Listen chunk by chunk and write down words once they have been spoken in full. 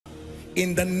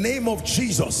in the name of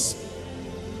Jesus.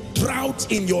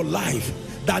 Drought in your life,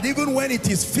 that even when it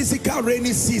is physical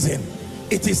rainy season,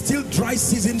 it is still dry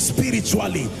season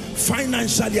spiritually,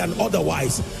 financially and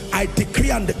otherwise. I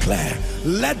decree and declare,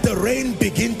 let the rain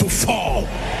begin to fall.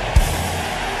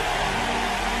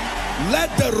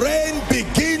 Let the rain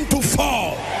begin to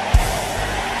fall.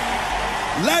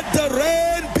 Let the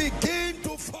rain begin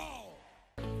to fall.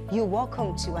 You're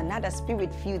welcome to another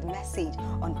spirit-filled message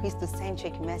on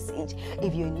Christocentric Message.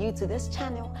 If you're new to this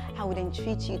channel, I would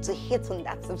entreat you to hit on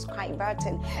that subscribe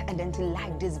button and then to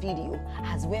like this video.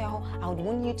 As well, I would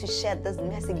want you to share this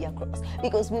message across,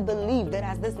 because we believe that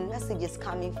as this message is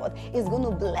coming forth, it's going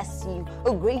to bless you.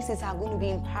 Graces are going to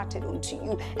be imparted unto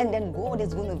you, and then God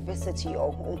is going to visit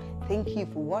your home. Thank you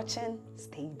for watching.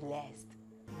 Stay blessed.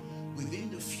 Within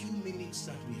the few minutes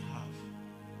that we have,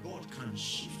 God can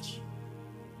shift you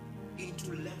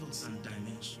into levels and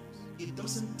dimensions. It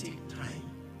doesn't take time,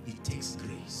 it takes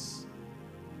grace.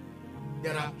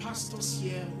 There are pastors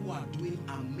here who are doing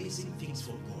amazing things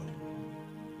for God.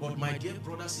 But my dear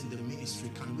brothers in the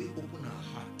ministry, can we open our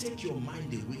heart? Take your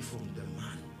mind away from the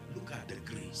man. Look at the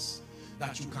grace.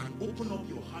 That you can open up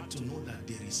your heart to know that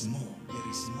there is more. There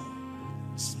is more.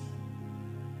 It's more.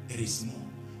 There is more.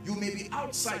 You may be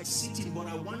outside sitting, but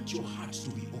I want your heart to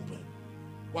be open.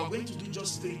 We're going to do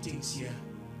just 3 things here.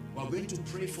 We're going to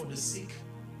pray for the sick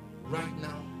right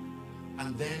now,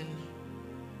 and then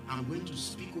I'm going to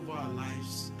speak over our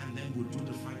lives, and then we'll do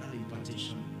the final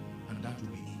impartation, and that will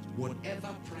be it.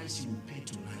 Whatever price you will pay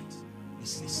tonight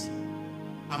is listening.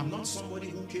 I'm not somebody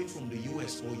who came from the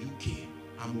US or UK.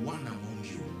 I'm one among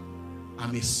you.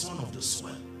 I'm a son of the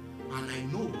soil, and I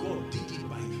know God did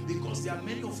it because there are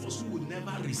many of us who will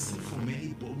never receive from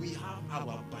anybody. We have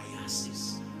our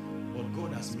biases, but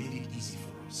God has made it easy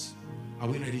for us. Are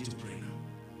we ready to pray now?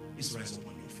 Please rise up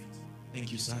on your feet.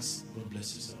 Thank you, sirs. God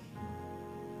bless you, sir.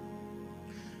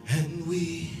 And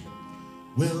we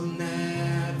will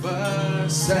never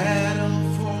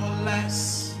settle for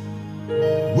less.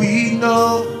 We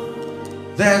know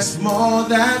there's more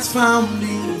that's found in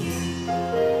you.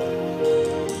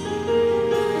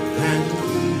 And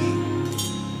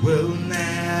we will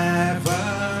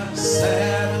never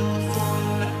settle for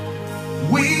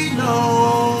less. We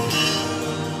know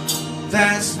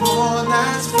there's more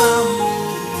that's found in you.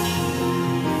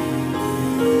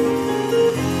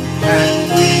 And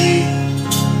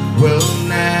we will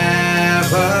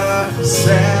never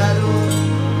settle.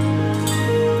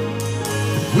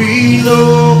 We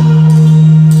know.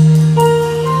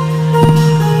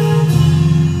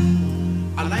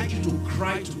 I'd like you to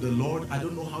cry to the Lord. I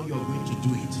don't know how you're going to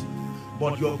do it,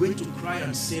 but you're going to cry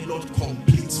and say, Lord,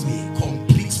 complete me,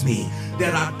 complete me.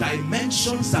 There are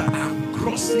dimensions that I'm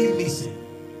grossly missing.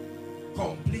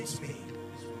 Complete me.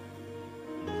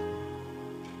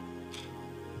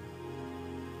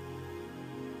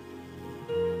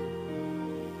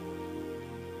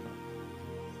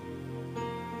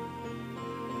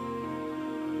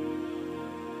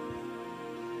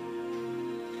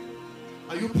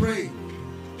 Are you praying?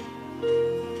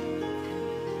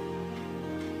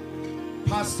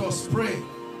 Pastors, pray.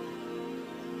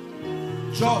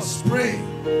 Just pray.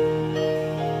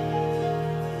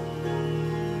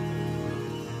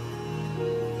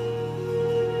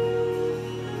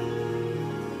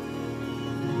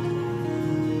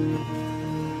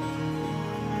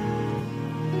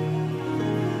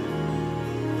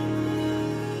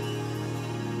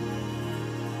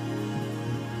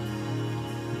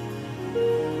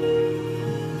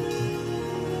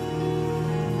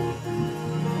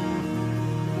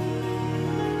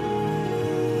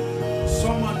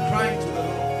 Someone crying to the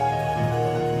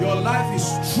Lord. Your life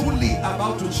is truly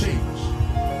about to change.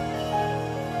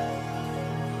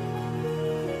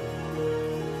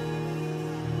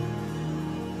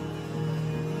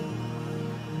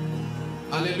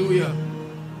 Hallelujah.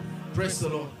 Praise the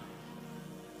Lord.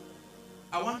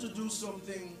 I want to do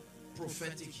something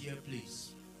prophetic here,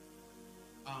 please.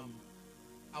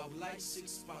 I would like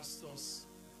 6 pastors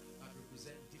that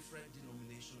represent different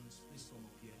denominations. Please come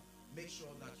up here. Make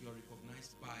sure that you are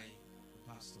recognized by the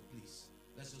pastor, please.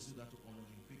 Let's just do that to honor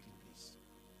him quickly, please.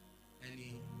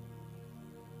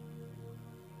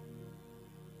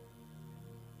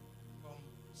 Come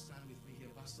stand with me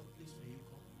here, pastor. Please, may you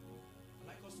come. I'd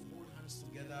like us to hold hands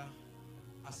together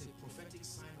as a prophetic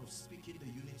sign of speaking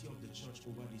the unity of the church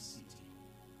over this city.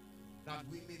 That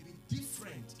we may be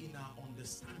different in our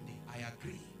understanding. I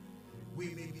agree.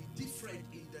 We may be different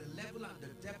in the level and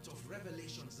the depth of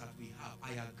revelations that we have.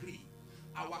 I agree.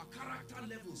 Our character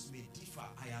levels may differ.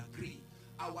 I agree.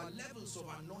 Our levels of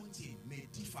anointing may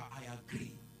differ. I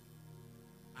agree.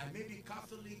 I may be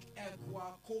Catholic,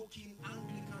 Equa, Coking,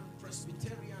 Anglican,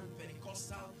 Presbyterian,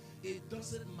 Pentecostal. It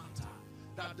doesn't matter.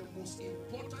 That the most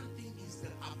important thing is the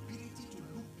ability to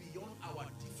look beyond our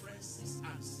differences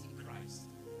and see Christ.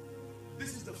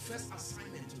 This is the first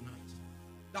assignment tonight.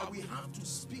 That we have to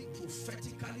speak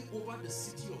prophetically over the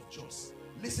city of Jos.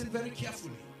 Listen very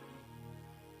carefully.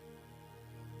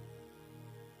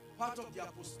 Part of the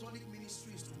apostolic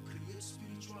ministry is to create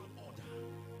spiritual order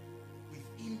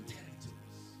within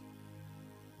territories.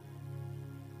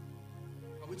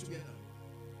 Are we together?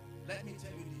 Let me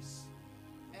tell you this.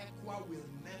 Equa will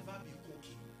never be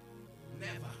Coking.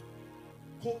 Never.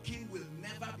 Coking will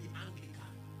never be Anglican.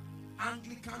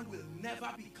 Anglican will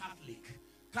never be Catholic.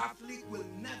 Catholic will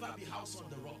never be House on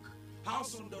the Rock.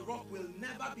 House on the Rock will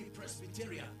never be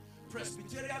Presbyterian.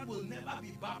 Presbyterian will never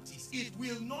be Baptist. It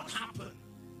will not happen.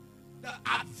 The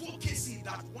advocacy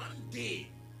that one day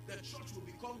the church will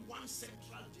become one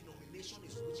central denomination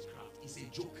is witchcraft is a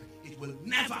joke. It will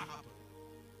never happen.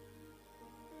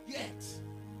 Yet,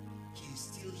 he is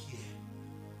still here.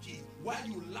 While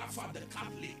you laugh at the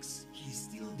Catholics, he's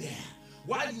still there.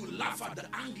 While you laugh at the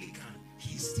Anglican,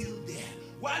 he's still there.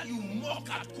 While you mock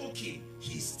at Coking,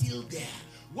 he's still there.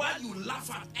 While you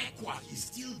laugh at Equa, he's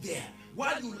still there.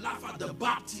 While you laugh at the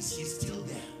Baptist, he's still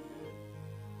there.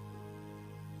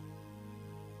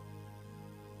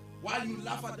 While you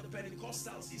laugh at the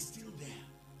Pentecostals, he's still there.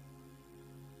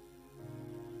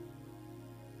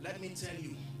 Let me tell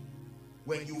you,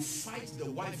 when you fight the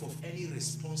wife of any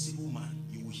responsible man,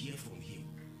 you will hear from him.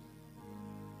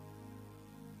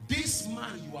 This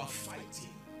man you are fighting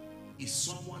is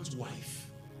someone's wife.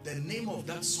 The name of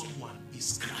that someone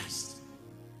is Christ.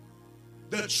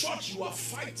 The church you are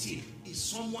fighting is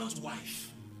someone's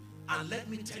wife. And let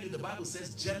me tell you, the Bible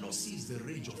says jealousy is the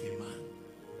rage of a man.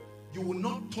 You will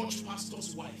not touch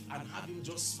pastor's wife and have him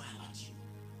just smile at you.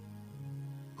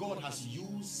 God has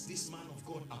used this man of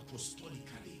God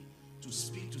apostolically to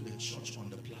speak to the church on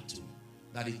the plateau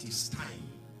that it is time.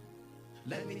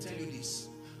 Let me tell you this.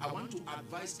 I want to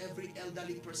advise every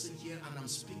elderly person here, and I'm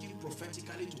speaking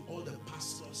prophetically to all the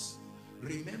pastors.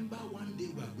 Remember, one day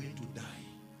we are going to die.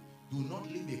 Do not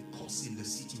leave a curse in the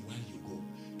city while you go.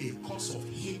 A curse of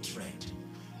hatred,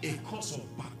 a curse of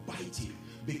backbiting.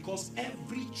 Because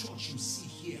every church you see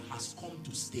here has come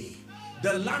to stay.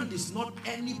 The land is not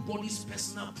anybody's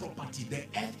personal property. The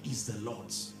earth is the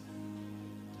Lord's.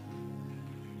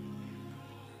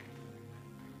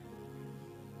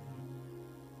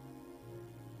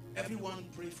 Everyone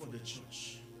pray for the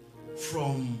church.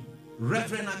 From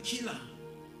Reverend Aquila,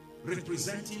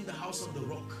 representing the House on the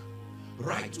Rock,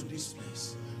 right to this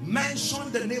place.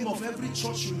 Mention the name of every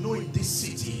church you know in this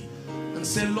city and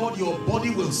say, Lord, your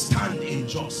body will stand in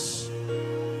Jos.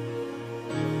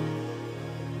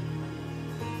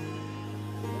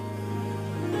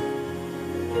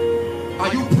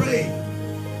 Are you praying?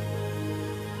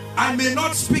 I may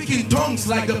not speak in tongues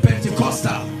like the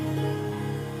Pentecostal,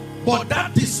 but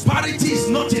that disparity is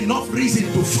not enough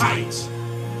reason to fight.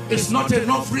 It's not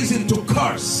enough reason to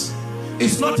curse.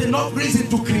 It's not enough reason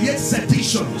to create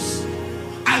seditions.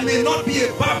 I may not be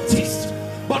a Baptist,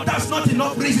 but that's not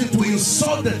enough reason to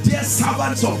insult the dear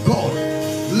servants of God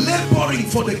laboring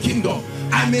for the kingdom.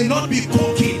 I may not be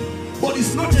cooking, but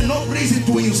it's not enough reason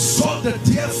to insult the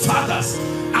dear fathers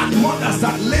and mothers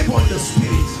that labor in the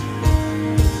spirit.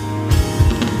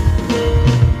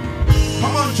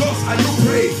 Come on, Jos, are you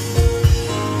praying?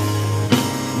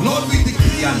 Lord, we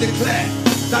decree and declare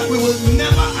that we will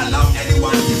never allow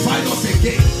anyone divide us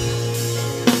again.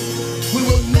 We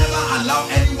will never allow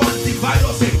anyone divide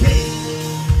us again.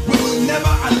 We will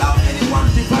never allow anyone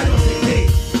divide us again.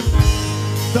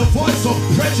 The voice of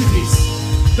prejudice,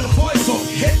 the voice of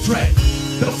hatred,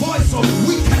 the voice of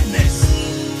wickedness,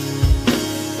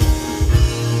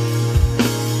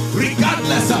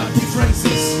 regardless our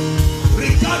differences,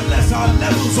 regardless our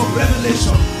levels of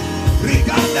revelation,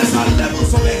 regardless our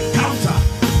levels of encounter,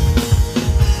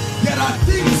 there are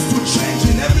things to change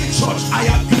in every church. I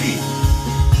agree.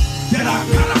 There are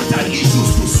character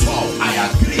issues to solve. I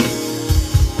agree.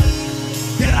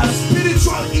 There are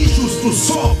spiritual issues to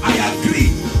solve. I agree.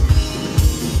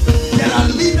 There are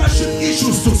leadership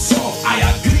issues to solve. I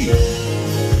agree.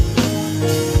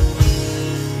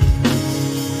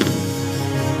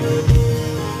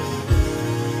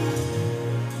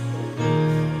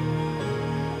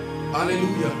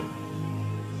 Hallelujah.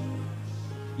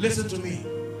 Listen to me.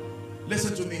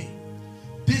 Listen to me.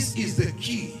 This is the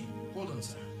key. Hold on,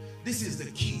 sir. This is the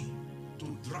key to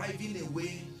driving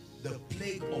away the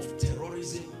plague of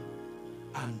terrorism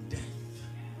and death.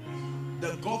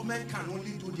 The government can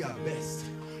only do their best,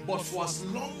 but for as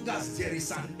long as there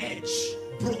is an edge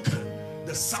broken,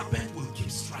 the serpent will keep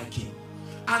striking.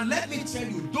 And let me tell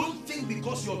you, don't think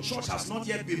because your church has not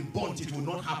yet been burnt, it will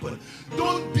not happen.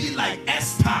 Don't be like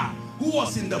Esther, who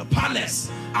was in the palace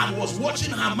and was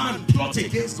watching her man plot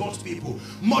against God's people.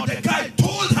 Mordecai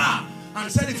told her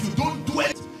and said, if you don't do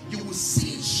it, you will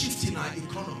see a shift in our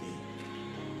economy.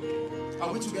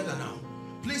 Are we together now?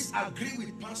 Please agree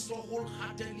with Pastor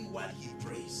wholeheartedly while he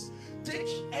prays.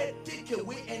 Take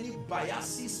away any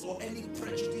biases or any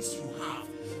prejudice you have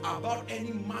about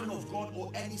any man of God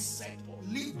or any sect.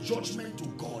 Leave judgment to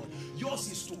God.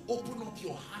 Yours is to open up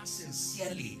your heart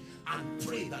sincerely and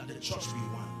pray that the church be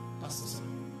one. Pastor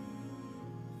Selman.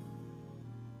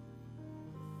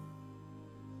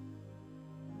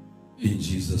 In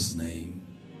Jesus' name.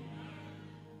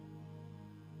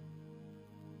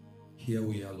 Here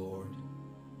we are, Lord,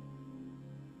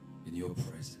 in your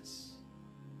presence.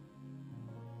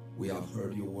 We have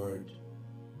heard your word.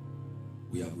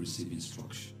 We have received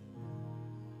instruction.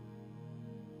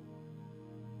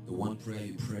 The one prayer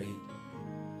you prayed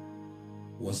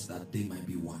was that they might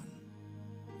be one,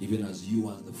 even as you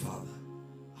and the Father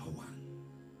are one.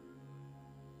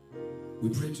 We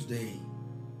pray today,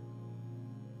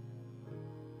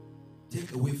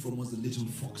 take away from us the little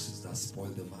foxes that spoil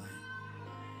the vine,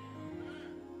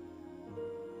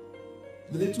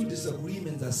 the little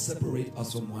disagreements that separate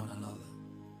us from one another,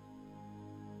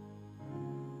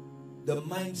 the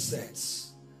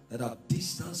mindsets that have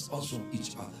distanced us from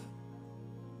each other.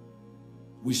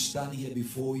 We stand here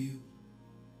before you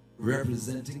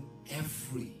representing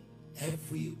every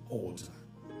altar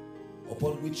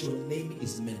upon which your name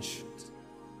is mentioned.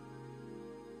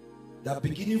 That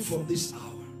beginning from this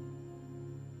hour,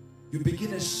 you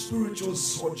begin a spiritual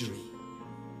surgery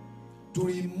to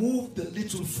remove the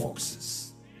little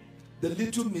foxes, the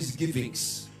little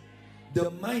misgivings,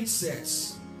 the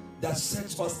mindsets that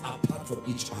set us apart from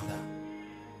each other.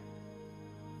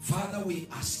 Father, we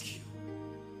ask you,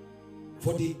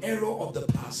 for the error of the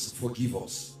past, forgive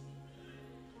us.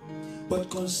 But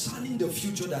concerning the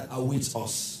future that awaits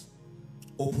us,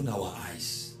 open our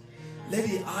eyes. Let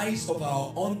the eyes of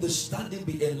our understanding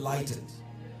be enlightened.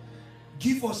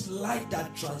 Give us light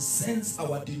that transcends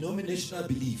our denominational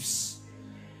beliefs,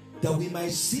 that we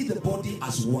might see the body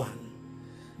as one.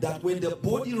 That when the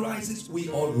body rises, we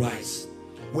all rise.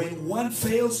 When one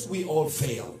fails, we all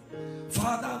fail.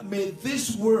 Father, may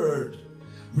this word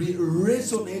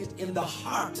resonate in the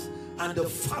heart and the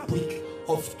fabric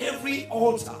of every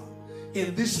altar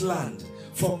in this land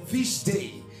from this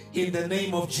day, in the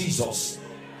name of Jesus.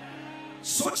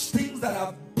 Such things that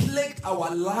have plagued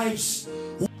our lives.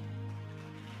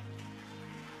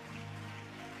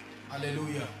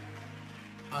 Hallelujah.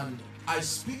 And I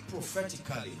speak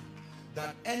prophetically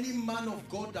that any man of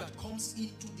God that comes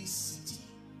into this city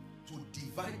to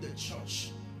divide the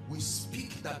church, we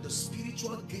speak that the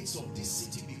spiritual gates of this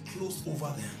city be closed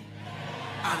over them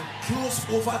and closed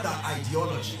over their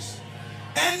ideologies.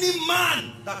 Any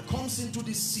man that comes into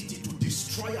this city to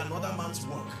destroy another man's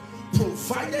work,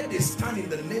 provided they stand in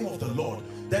the name of the Lord,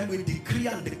 then we decree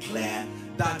and declare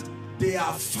that they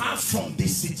are far from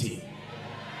this city.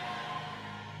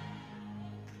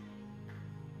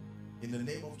 In the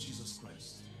name of Jesus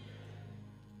Christ.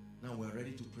 Now we're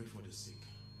ready to pray for the sick.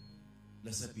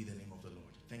 Blessed be the name of the Lord.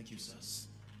 Thank you, sirs.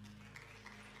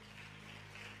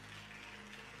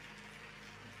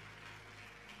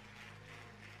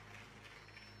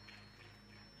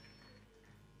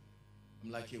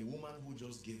 I'm like a woman who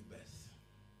just gave birth.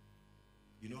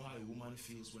 You know how a woman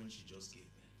feels when she just gave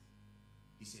birth?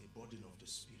 It's a burden of the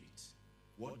spirit.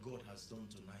 What God has done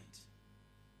tonight,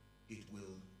 it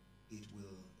will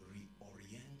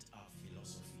reorient our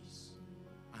philosophies,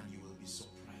 and you will be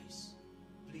surprised.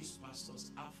 Please,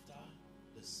 pastors, after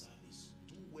the service,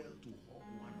 do well to hug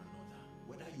one another,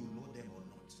 whether you know them or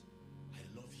not. I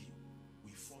love you.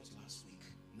 We fought last week.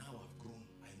 Now I've grown.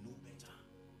 I know better.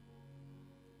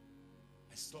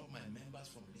 I stopped my members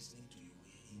from listening to you.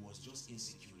 It was just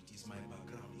insecurity. It's my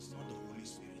background. It's not the Holy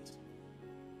Spirit.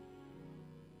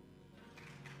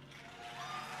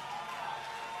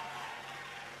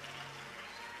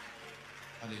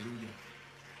 Hallelujah.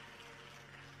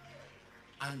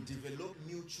 And develop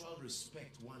mutual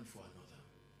respect one for another.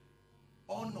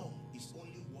 Honor is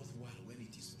only worthwhile when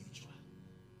it is mutual.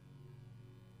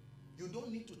 You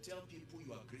don't need to tell people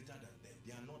you are greater than them.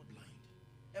 They are not blind.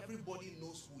 Everybody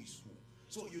knows who is who.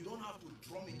 So you don't have to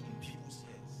drum it on people's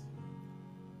heads.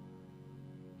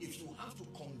 If you have to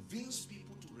convince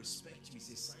people to respect you, it's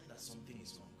a sign that something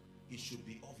is wrong. It should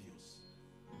be obvious.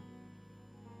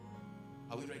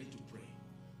 Are we ready to pray?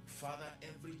 Father,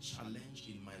 every challenge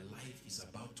in my life is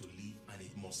about to leave, and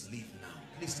it must leave now.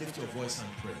 Please lift your voice and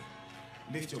pray.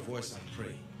 Lift your voice and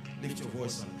pray. Lift your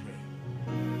voice and pray.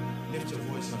 Lift your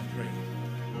voice and pray.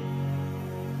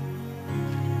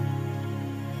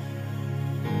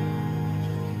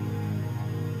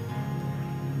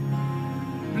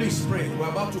 Please pray. We're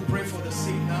about to pray for the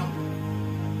sick now.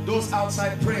 Those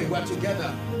outside, pray. We're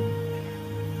together.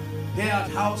 Here at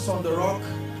House on the Rock,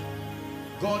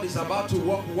 God is about to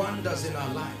work wonders in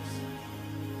our lives.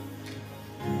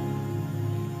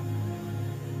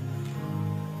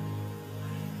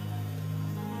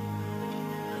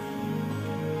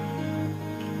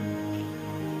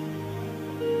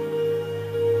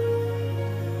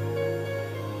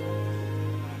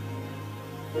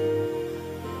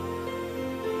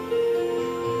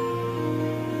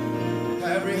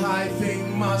 Every high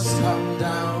thing must come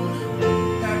down.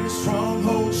 Every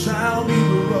stronghold shall be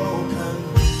broken.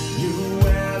 You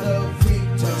wear the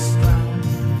victor's crown.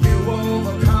 You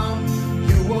overcome.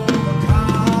 You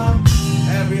overcome.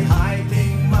 Every high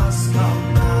thing must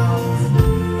come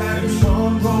down. Every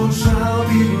stronghold shall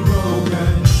be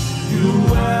broken. You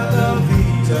wear the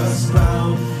victor's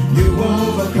crown. You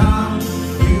overcome.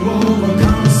 You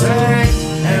overcome. Say,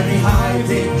 every high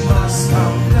thing must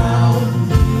come down.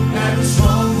 Every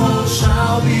stronghold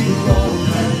shall be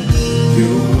broken. You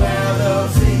wear the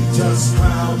victor's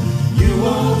crown. You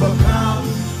overcome.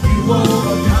 You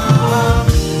overcome.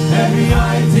 Every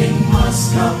high thing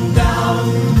must come down.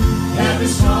 Every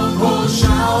stronghold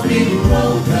shall be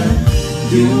broken.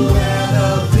 You wear the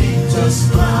victor's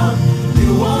crown.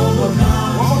 You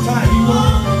overcome. One more time. You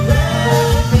overcome.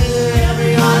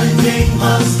 Every high thing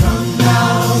must come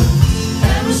down.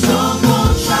 Every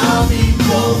stronghold shall be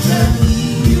broken.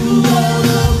 You are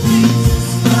the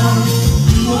victor's crown.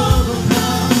 You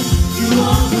overcome. You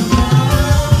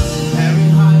overcome. Every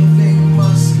high thing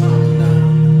must come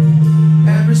down.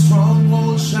 Every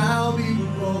stronghold shall be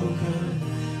broken.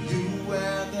 You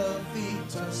wear the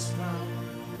victor's crown.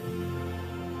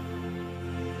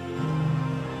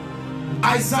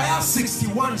 Isaiah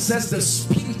 61 says, the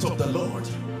Spirit of the Lord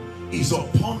is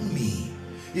upon me.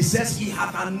 He says, He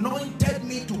hath anointed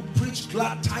me to preach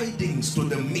glad tidings to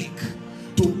the meek,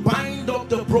 to bind up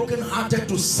the brokenhearted,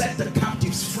 to set the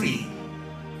captives free,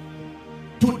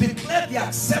 to declare the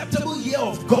acceptable year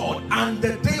of God and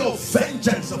the day of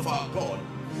vengeance of our God.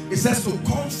 It says to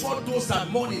comfort those that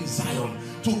mourn in Zion,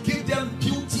 to give them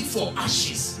beauty for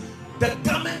ashes, the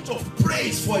garment of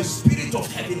praise for a spirit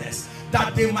of heaviness,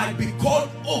 that they might be called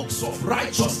oaks of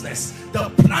righteousness,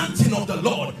 the planting of the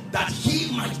Lord, that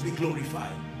He might be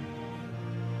glorified.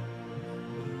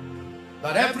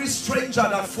 That every stranger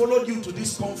that followed you to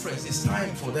this conference, it's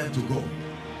time for them to go.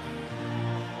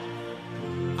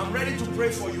 I'm ready to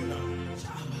pray for you now.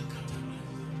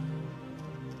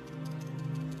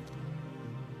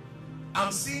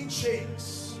 I'm seeing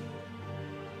chains.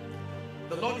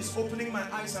 The Lord is opening my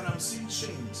eyes and I'm seeing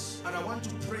chains. And I want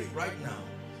to pray right now.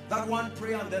 That one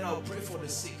prayer, and then I'll pray for the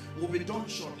sick. We'll be done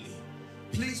shortly.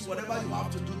 Please, whatever you have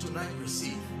to do tonight,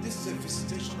 receive. This is a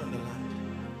visitation on the land.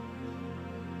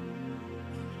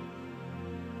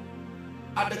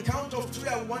 At the count of 3,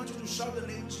 I want you to shout the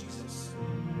name Jesus.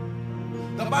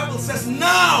 The Bible says,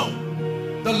 now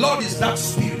the Lord is that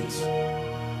Spirit.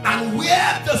 And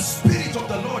where the Spirit of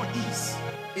the Lord is,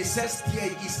 it says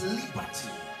there is liberty.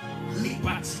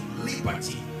 Liberty,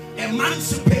 liberty,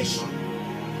 emancipation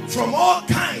from all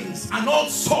kinds and all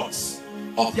sorts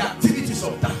of the activities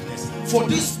of darkness. For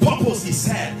this purpose, he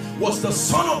said, was the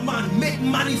Son of Man made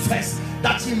manifest,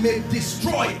 that he may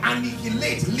destroy,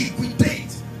 annihilate,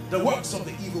 liquidate the works of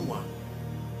the evil one.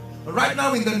 Right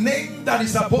now, in the name that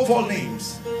is above all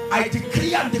names, I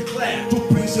decree and declare to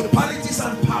principalities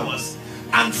and powers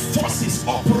and forces,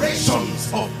 operations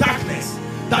of darkness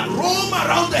that roam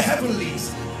around the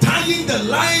heavenlies, tying the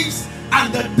lives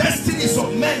and the destinies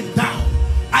of men down.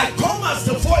 I come as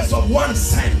the voice of one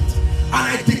sent, and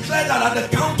I declare that at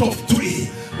the count of 3,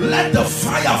 let the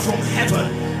fire from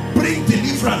heaven bring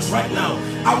deliverance right now.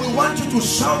 I will want you to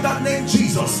shout that name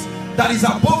Jesus, that is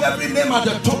above every name, at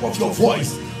the top of your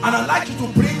voice. And I'd like you to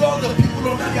bring all the people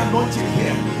under the anointing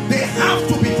here. They have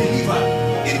to be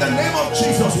delivered in the name of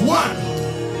Jesus. 1,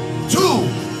 2,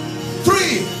 3.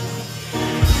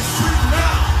 Be free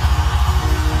now.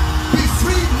 Be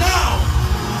free now.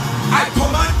 I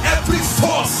command every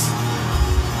force,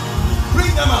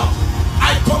 bring them out.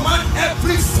 I command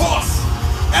every force,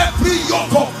 every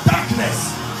yoke of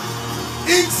darkness,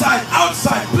 inside,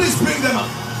 outside, please bring them out.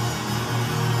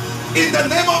 In the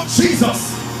name of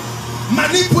Jesus,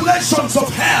 manipulations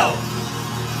of hell,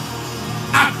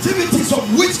 activities of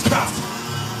witchcraft.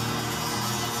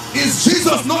 Is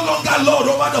Jesus no longer Lord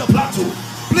over the plateau?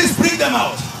 Please bring them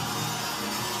out.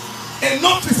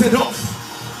 Enough is enough.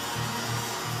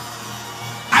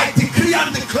 decree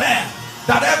and declare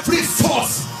that every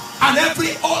force and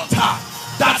every altar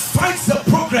that fights the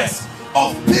progress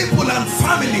of people and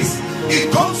families,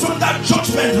 it comes under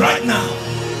judgment right now.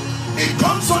 It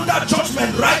comes under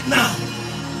judgment right now.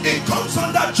 It comes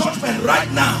under judgment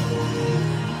right now.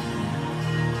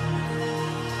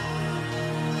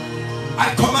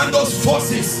 I command those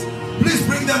forces, please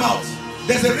bring them out.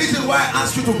 There's a reason why I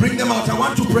asked you to bring them out. I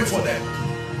want to pray for them.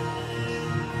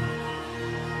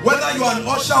 Whether you are an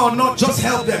usher or not, just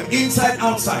help them inside,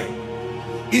 outside.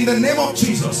 In the name of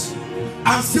Jesus,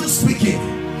 I'm still speaking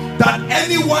that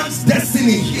anyone's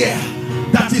destiny here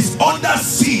that is under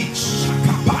siege,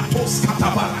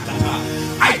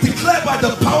 I declare by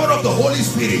the power of the Holy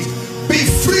Spirit, be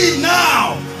free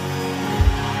now.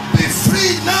 Be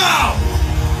free now.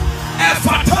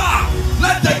 Ephata,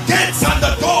 let the gates and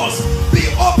the doors be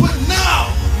open now.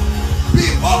 Be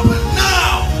open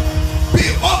now. Be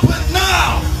open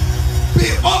now. Be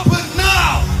open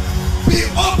now. Be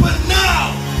open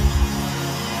now.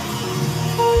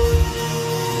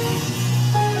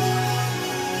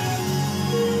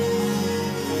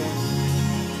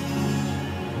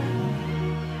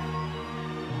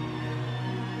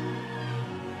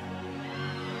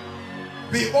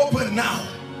 Be open now.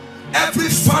 Every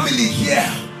family here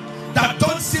that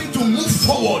don't seem to move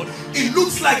forward, it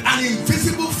looks like an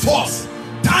invisible force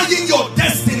tying your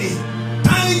destiny,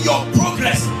 tying your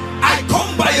progress. I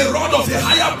come by a rod of a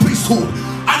higher priesthood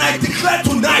and I declare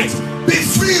tonight, be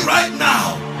free right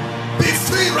now. Be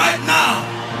free right now.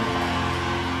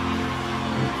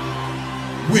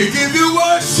 We give you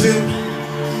worship,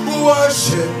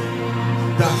 worship,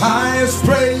 the highest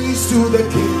praise to the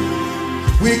King.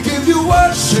 We give you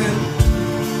worship,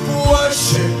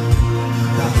 worship,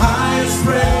 the highest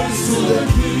praise to the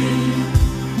King.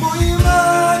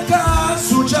 Muimaka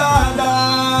sujada,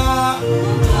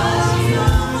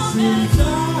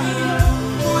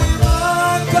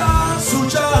 muimaka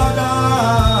sujada.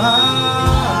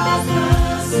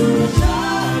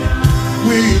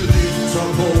 We lift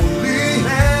up holy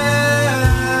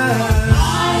hands.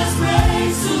 Highest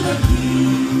praise to the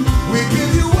King. We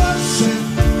give you worship.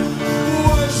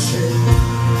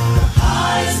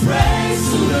 Praise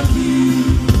to the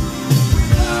King. We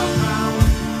bow down.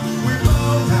 We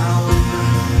bow down.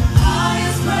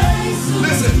 Highest praise to the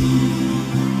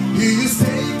King. He is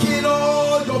taking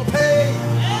all your pain.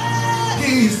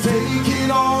 He is taking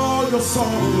all your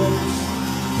sorrows.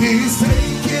 He is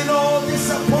taking all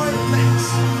disappointments.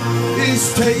 He's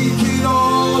taking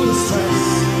all the stress.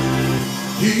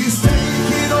 He's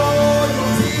taking all your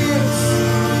tears.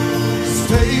 He's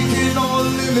taking all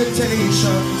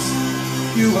limitations.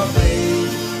 You have made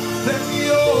them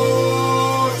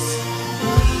yours.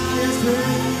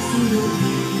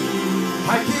 I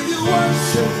give you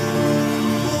worship,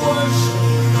 worship,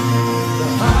 the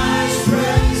highest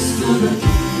praise to the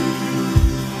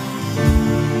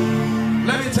King.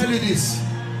 Let me tell you this,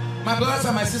 my brothers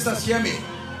and my sisters, hear me.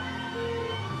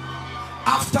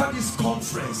 After this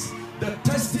conference, the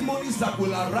testimonies that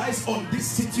will arise on this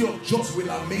city of Jos will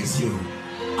amaze you.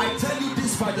 I tell you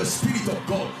this by the Spirit of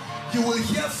God. You will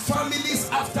hear families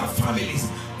after families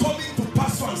coming to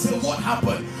pastor and say, what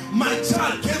happened? My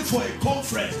child came for a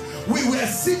conference. We were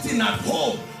sitting at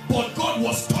home, but God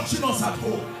was touching us at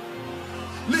home.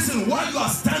 Listen, while you are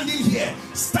standing here,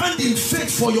 stand in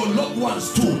faith for your loved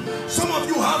ones too. Some of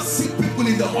you have sick people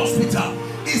in the hospital.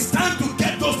 It's time to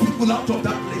get those people out of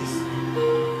that place.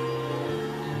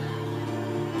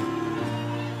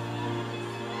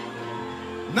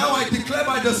 Now I declare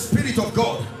by the Spirit of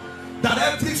God that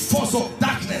every force of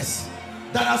darkness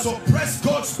that has oppressed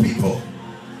God's people,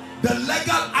 the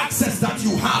legal access that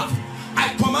you have,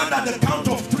 I command at the count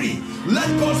of 3, let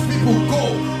God's people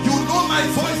go. You know my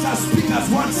voice as speak as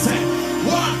one said. 1,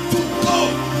 2,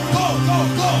 go, go, go,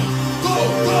 go, go,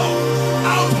 go.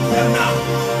 Out of them now,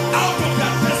 out of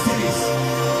their destinies,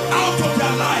 out of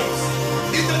their lives,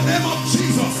 in the name of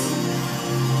Jesus.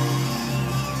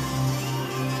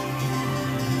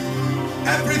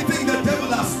 Everything the devil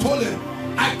has stolen,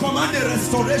 I command a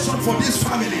restoration for these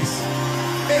families.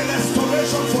 A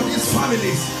restoration for these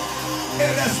families. A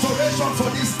restoration for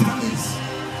these families.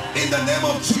 In the name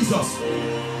of Jesus.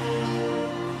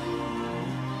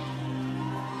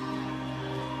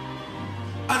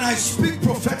 And I speak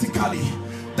prophetically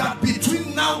that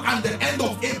between now and the end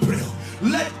of April,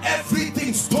 let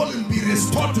everything stolen be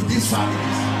restored to these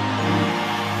families.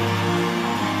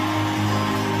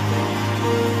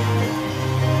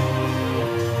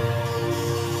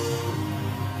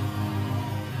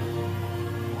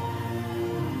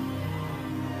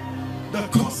 The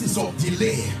causes of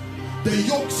delay, the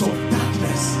yokes of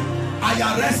darkness, I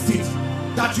arrest it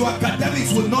that your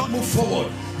academics will not move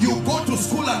forward. You go to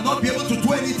school and not be able to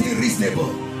do anything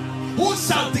reasonable. Who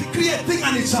shall decree a thing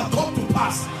and it shall come to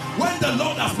pass when the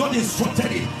Lord has not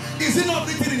instructed it? Is it not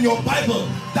written in your Bible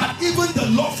that even the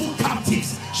lawful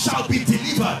captives shall be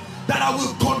delivered? That I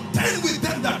will contend with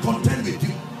them that contend with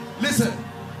you. Listen,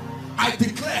 I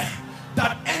declare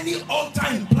that any altar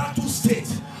in Plateau State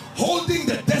holding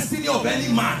the destiny of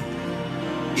any man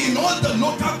in all the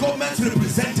local governments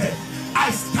represented,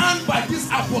 I stand by this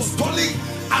apostolic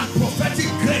and prophetic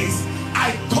grace.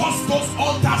 I curse those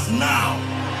altars now.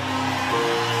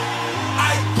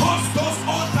 I curse those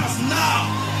altars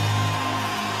now.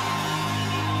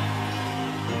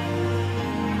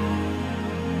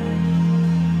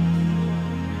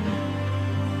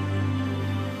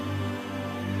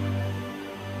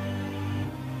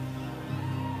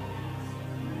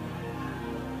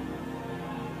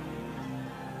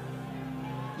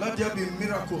 Let there be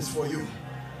miracles for you.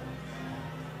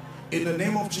 In the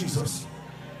name of Jesus.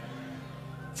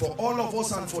 For all of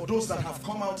us and for those that have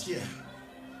come out here,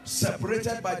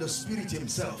 separated by the Spirit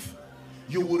Himself,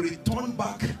 you will return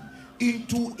back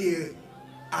into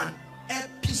an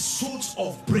episode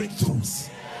of breakthroughs.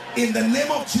 In the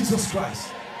name of Jesus Christ.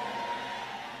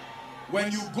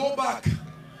 When you go back,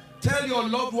 tell your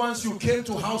loved ones you came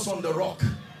to House on the Rock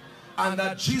and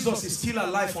that Jesus is still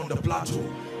alive on the plateau.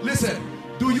 Listen,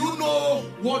 do you know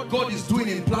what God is doing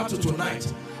in Plateau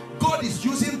tonight? God is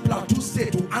using Plateau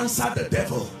State to answer the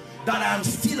devil that I am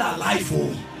still alive.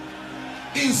 Oh,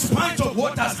 in spite of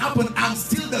what has happened, I'm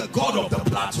still the God of the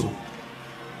plateau.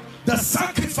 The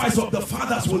sacrifice of the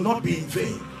fathers will not be in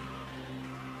vain.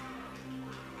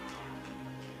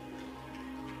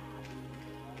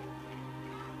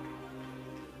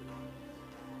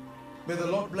 May the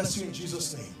Lord bless you in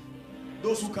Jesus' name.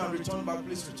 Those who can return back,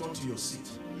 please return to your seat.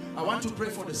 I want to pray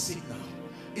for the sick now.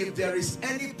 If there is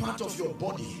any part of your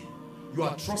body you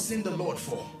are trusting the Lord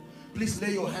for, please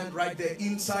lay your hand right there,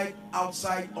 inside,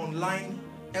 outside, online,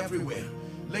 everywhere.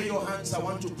 Lay your hands. I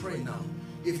want to pray now.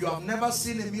 If you have never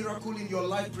seen a miracle in your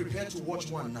life, prepare to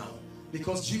watch one now,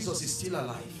 because Jesus is still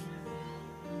alive.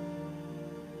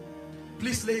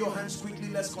 Please lay your hands quickly.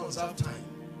 Let's conserve time.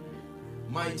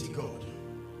 Mighty God.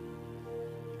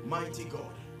 Mighty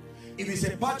God. If it's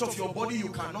a part of your body you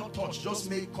cannot touch, just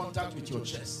make contact with your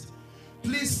chest.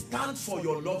 Please stand for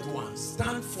your loved ones.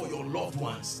 Stand for your loved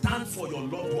ones. Stand for your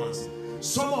loved ones.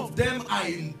 Some of them are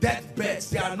in deathbeds.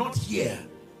 They are not here.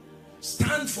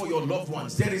 Stand for your loved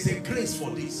ones. There is a grace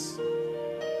for this.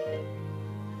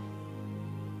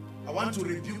 I want to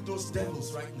rebuke those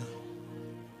devils right now.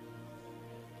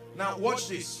 Now watch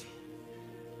this.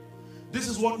 This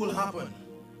is what will happen.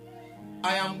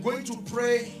 I am going to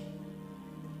pray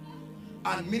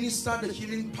and minister the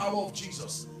healing power of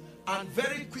Jesus. And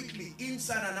very quickly,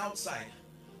 inside and outside,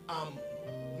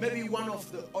 maybe one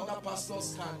of the other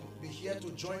pastors can be here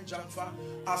to join Jamfa.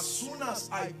 As soon as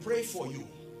I pray for you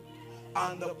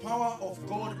and the power of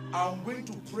God, I'm going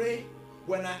to pray.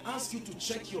 When I ask you to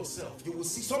check yourself, you will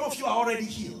see some of you are already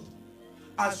healed.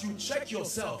 As you check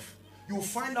yourself, you'll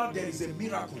find out there is a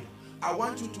miracle. I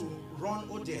want you to run,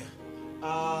 oh dear.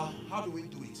 How do we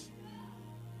do it?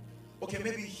 Okay,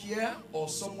 maybe here or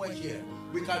somewhere here.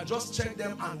 We can just check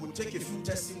them and we'll take a few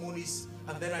testimonies,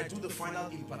 and then I do the final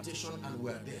impartation and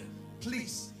we're there.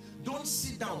 Please, don't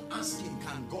sit down asking,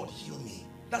 can God heal me?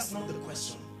 That's not the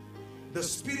question. The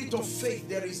spirit of faith,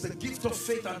 there is the gift of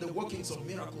faith and the workings of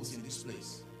miracles in this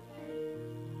place.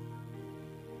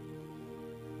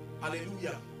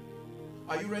 Hallelujah.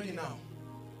 Are you ready now?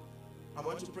 I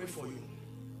want to pray for you.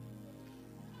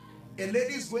 A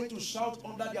lady is going to shout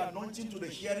under the anointing to the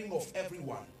hearing of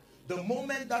everyone. The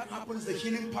moment that happens, the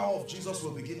healing power of Jesus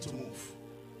will begin to move.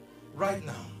 Right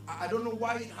now. I don't know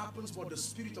why it happens, but the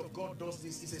Spirit of God does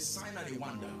this. It's a sign and a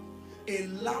wonder. A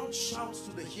loud shout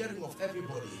to the hearing of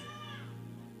everybody.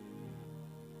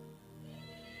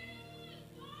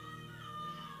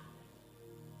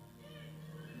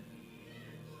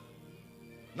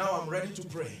 Now I'm ready to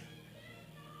pray.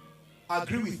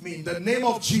 Agree with me in the name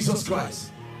of Jesus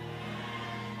Christ.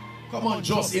 Come on,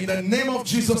 Joss. In the name of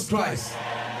Jesus Christ.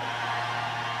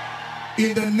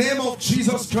 In the name of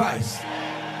Jesus Christ.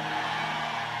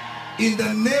 In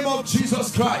the name of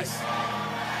Jesus Christ.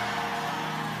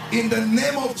 In the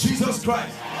name of Jesus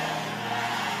Christ.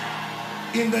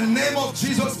 In the name of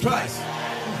Jesus Christ.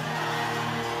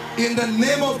 In the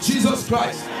name of Jesus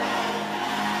Christ.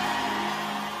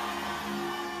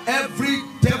 Every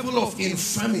devil of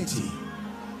infirmity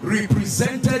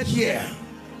represented here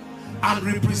and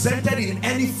represented in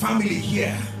any family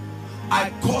here,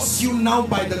 I curse you now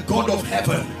by the God of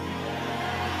heaven.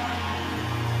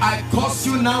 I curse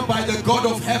you now by the God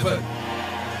of heaven.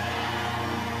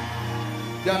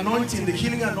 The anointing, the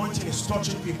healing anointing is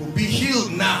touching people. Be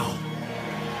healed now.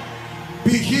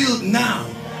 Be healed now.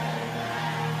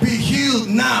 Be healed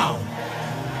now.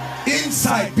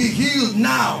 Inside, be healed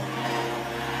now.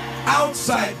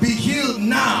 Outside, be healed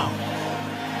now.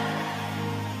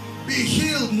 Be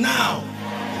healed now.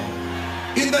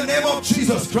 In the name of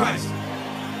Jesus Christ.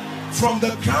 From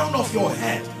the crown of your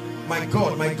head, my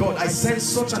God, I sense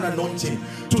such an anointing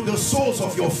to the soles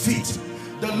of your feet.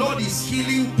 The Lord is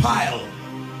healing Pile.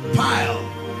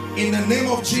 In the name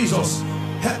of Jesus.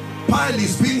 Pile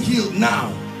is being healed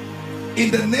now. In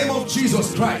the name of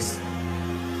Jesus Christ.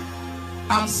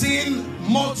 I'm seeing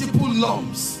multiple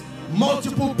lumps,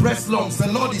 multiple breast lumps.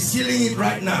 The Lord is healing it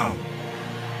right now.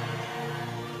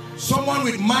 Someone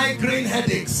with migraine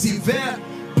headaches, severe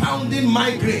pounding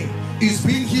migraine, is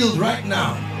being healed right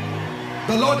now.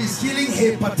 The Lord is healing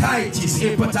hepatitis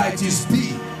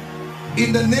B.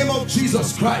 In the name of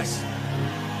Jesus Christ.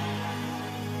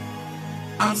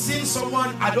 I'm seeing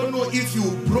someone, I don't know if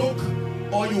you broke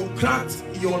or you cracked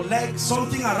your leg,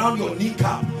 something around your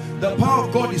kneecap. The power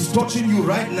of God is touching you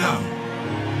right now.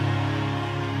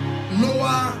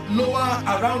 Lower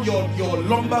around your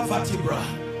lumbar vertebra.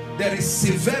 There is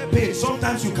severe pain.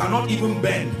 Sometimes you cannot even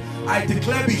bend. I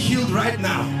declare be healed right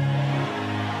now.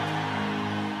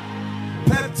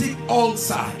 Peptic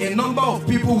ulcer. A number of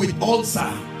people with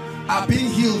ulcer are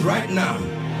being healed right now.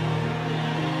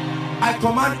 I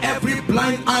command every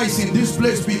blind eyes in this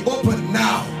place be open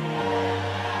now.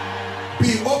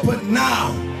 Be open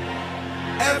now.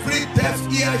 Every deaf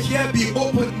ear here be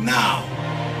open now.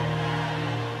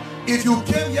 If you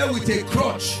came here with a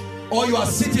crutch or you are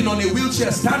sitting on a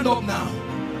wheelchair, stand up now.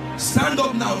 Stand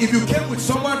up now. If you came with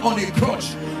someone on a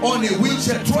crutch or on a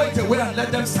wheelchair, throw it away and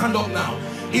let them stand up now.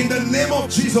 In the name of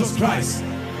Jesus Christ,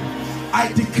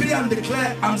 I decree and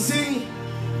declare, I'm seeing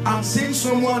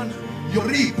someone, your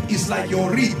rib is like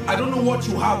your rib. I don't know what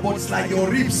you have, but it's like your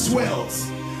rib swells,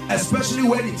 especially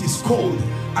when it is cold.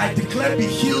 I declare be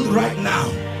healed right now.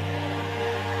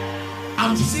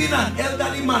 I'm seeing an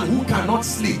elderly man who cannot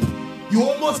sleep. You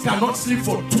almost cannot sleep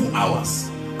for 2 hours.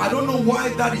 I don't know why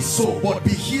that is so, but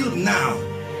be healed now.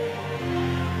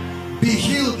 Be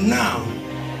healed now.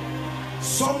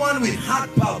 Someone with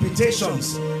heart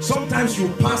palpitations, sometimes you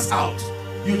pass out.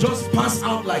 You just pass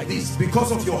out like this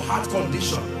because of your heart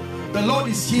condition. The Lord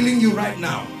is healing you right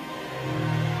now.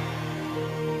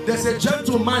 There's a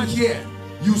gentleman here.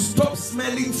 You stopped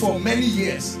smelling for many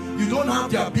years. You don't have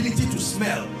the ability to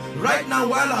smell. Right now,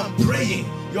 while I'm praying,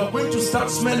 you're going to start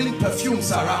smelling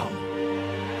perfumes around.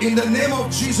 In the name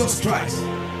of Jesus Christ.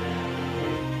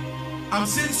 I'm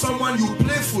seeing someone, you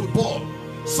play football.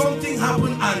 Something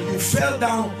happened and you fell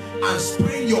down and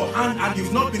sprained your hand and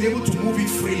you've not been able to move it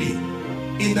freely.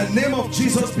 In the name of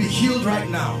Jesus, be healed right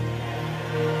now.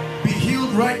 Be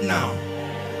healed right now.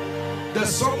 There's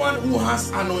someone who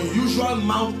has an unusual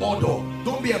mouth odor.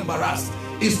 Don't be embarrassed.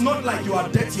 It's not like you are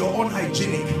dirty or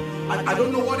unhygienic. I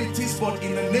don't know what it is, but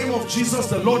in the name of Jesus,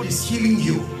 the Lord is healing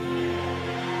you.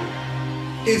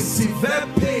 A severe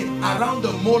pain around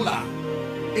the molar.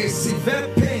 A severe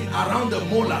pain around the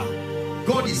molar.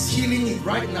 God is healing it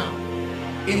right now.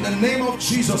 In the name of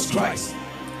Jesus Christ.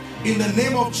 In the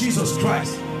name of Jesus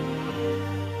Christ.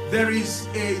 There is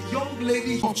a young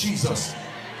lady of Jesus.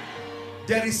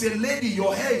 There is a lady,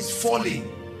 your hair is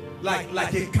falling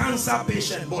like a cancer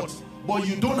patient, but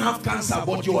you don't have cancer,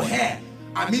 but your hair,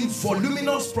 I mean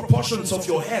voluminous proportions of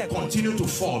your hair continue to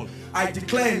fall. I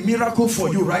declare a miracle for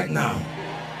you right now.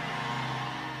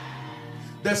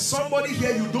 There's somebody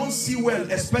here, you don't see well,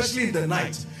 especially in the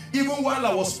night. Even while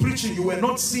I was preaching, you were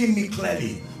not seeing me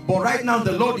clearly, but right now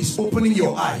the Lord is opening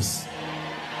your eyes.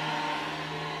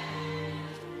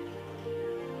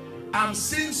 I'm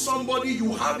seeing somebody,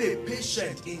 you have a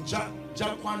patient in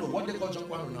Jakwano. What they call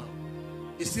Jakwano now?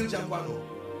 It's still Jakwano.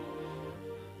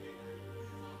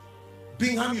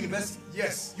 Bingham University.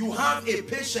 Yes, you have a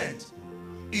patient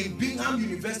in Bingham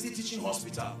University Teaching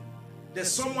Hospital. There's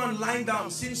someone lying down. I'm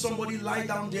seeing somebody lie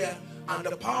down there, and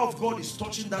the power of God is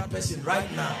touching that person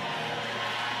right now.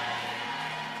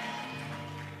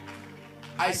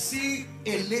 I see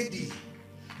a lady.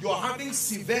 You're having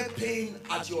severe pain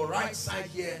at your right side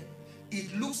here.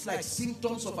 It looks like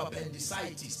symptoms of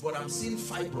appendicitis, but I'm seeing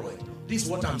fibroid. This is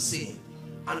what I'm seeing.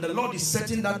 And the Lord is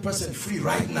setting that person free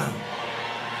right now.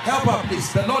 Help her,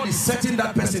 please. The Lord is setting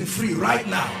that person free right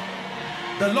now.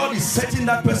 The Lord is setting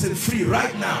that person free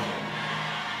right now.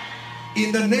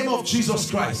 In the name of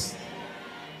Jesus Christ.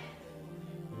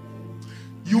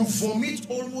 You vomit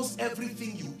almost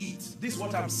everything you eat. This is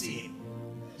what I'm seeing.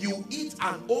 You eat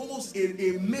and almost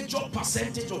a major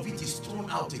percentage of it is thrown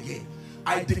out again.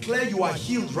 I declare you are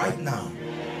healed right now.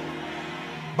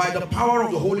 by the power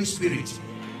of the Holy Spirit.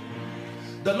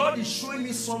 The Lord is showing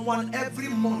me someone every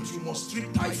month you must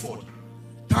treat typhoid.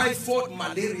 Typhoid,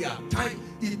 malaria,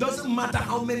 it doesn't matter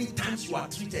how many times you are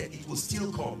treated, it will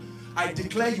still come. I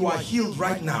declare you are healed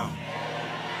right now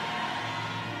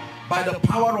by the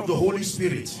power of the Holy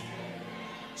Spirit.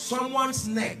 Someone's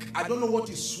neck, I don't know what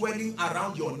is swelling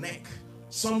around your neck,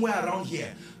 somewhere around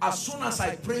here. As soon as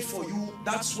I pray for you,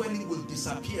 that swelling will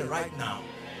disappear right now.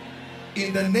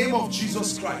 In the name of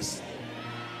Jesus Christ.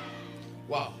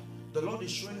 Wow. The Lord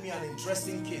is showing me an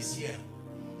interesting case here.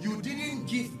 You didn't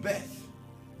give birth,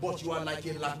 but you are like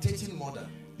a lactating mother.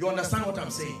 You understand what I'm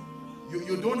saying?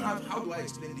 You don't have, how do I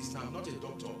explain this now? I'm not a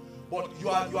doctor. But you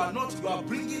are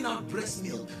bringing out breast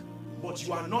milk, but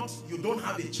you don't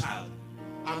have a child.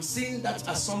 I'm seeing that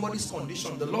as somebody's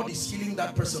condition. The Lord is healing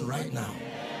that person right now.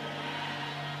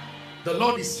 The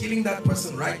Lord is healing that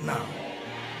person right now.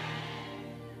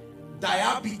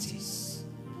 Diabetes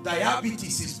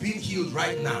is being healed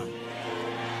right now.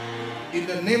 In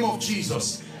the name of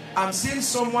Jesus. I'm seeing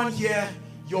someone here,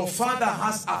 your father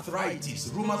has arthritis,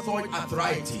 rheumatoid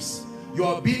arthritis. You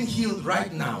are being healed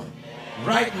right now.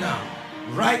 Right now.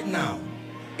 Right now.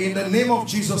 In the name of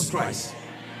Jesus Christ.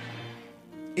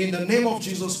 In the name of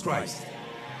Jesus Christ.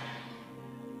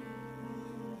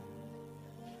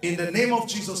 In the name of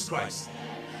Jesus Christ.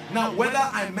 Now, whether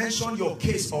I mention your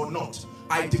case or not,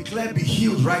 I declare be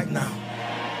healed right now.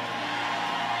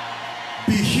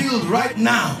 Be healed right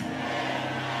now.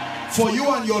 For you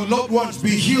and your loved ones,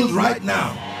 be healed right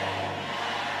now.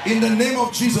 In the name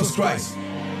of Jesus Christ.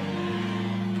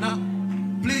 Now,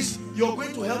 please, you're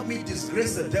going to help me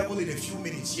disgrace the devil in a few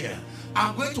minutes here.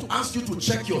 I'm going to ask you to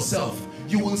check yourself.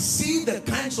 You will see the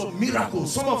kinds of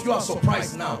miracles. Some of you are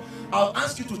surprised now. I'll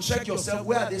ask you to check yourself.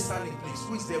 Where are they standing, please?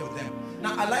 Who is there with them?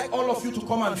 Now, I'd like all of you to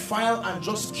come and file and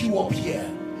just queue up here.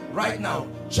 Right now.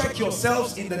 Check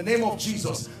yourselves in the name of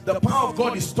Jesus. The power of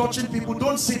God is touching people.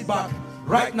 Don't sit back.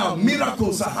 Right now,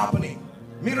 miracles are happening.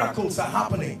 Miracles are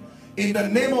happening. In the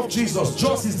name of Jesus.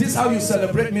 Just, is this how you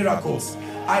celebrate miracles?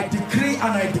 I decree and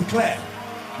I declare,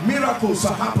 miracles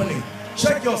are happening.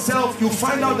 Check yourself. You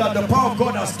find out that the power of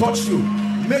God has touched you.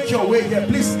 Make your way here.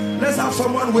 Please, let's have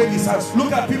someone wave his hands.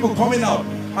 Look at people coming out.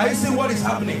 Are you seeing what is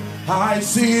happening? I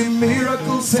see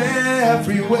miracles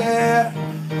everywhere.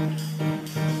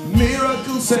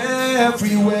 Miracles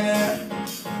everywhere.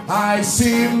 I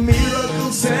see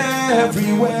miracles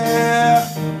everywhere.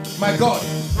 My God,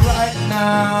 right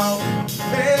now.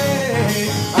 Hey,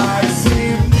 I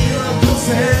see miracles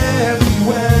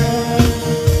everywhere.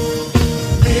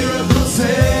 Miracles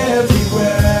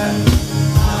everywhere.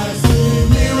 I see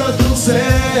miracles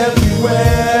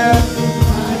everywhere.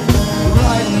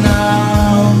 Right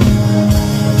now.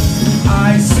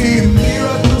 I see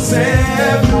miracles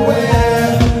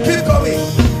everywhere. Keep coming.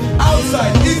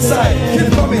 Outside, inside,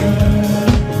 keep coming.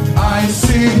 I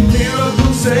see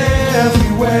miracles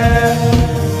everywhere.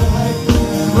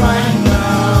 Right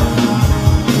now.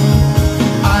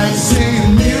 I see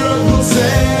miracles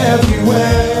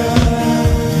everywhere.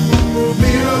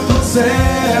 Miracles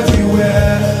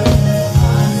everywhere.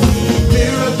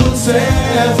 Miracles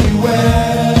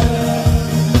everywhere.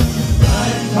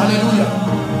 Hallelujah.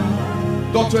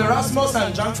 Dr. Erasmus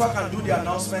and Janfa can do the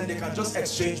announcement. They can just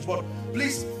exchange. But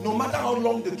please, no matter how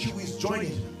long the queue is, join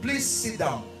it. Please sit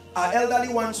down. Our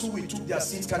elderly ones who we took their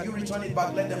seats, can you return it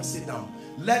back? Let them sit down.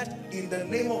 In the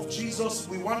name of Jesus,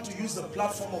 we want to use the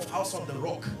platform of House on the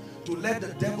Rock to let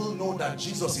the devil know that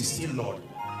Jesus is still Lord.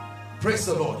 Praise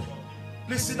the Lord.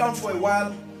 Please sit down for a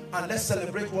while and let's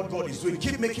celebrate what God is doing.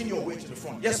 Keep making your way to the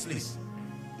front. Yes, please.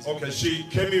 Okay, she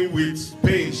came in with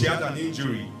pain. She had an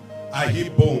injury. A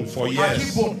hip bone for years. A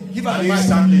hip bone. Give her the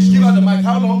mic. Give her the mic.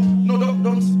 How long? No,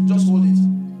 don't just hold it.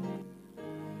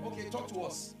 Okay, talk to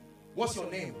us. What's your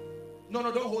name? No,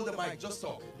 don't hold the mic. Just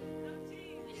talk.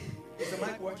 Is the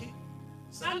mic working?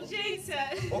 I'm Jane, sir.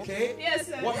 Okay. Yes,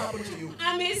 sir. What happened to you?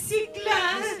 I'm a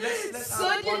sickler. Let's so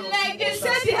they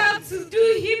said they have to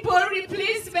do hip bone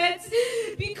replacement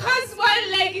because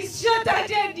one leg is shorter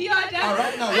than the other. All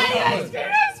right, now what happened? I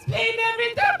experience pain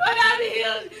every time, but I'm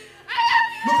healed.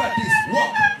 Look at this.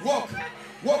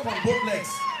 Walk on both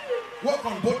legs. Walk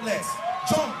on both legs.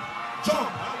 Jump.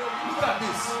 Look at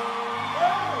this.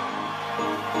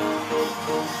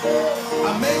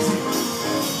 Amazing.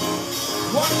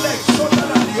 One leg shorter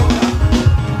than the other.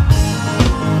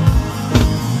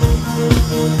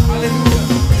 Hallelujah.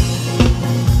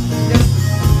 Yes.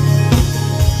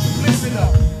 Please sit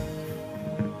down.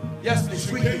 Yes, please.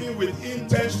 She came in with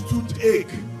intense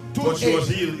toothache. But she was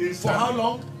healed instantly. For how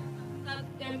long?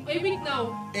 A week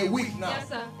now. A week now. Yes,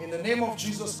 sir. In the name of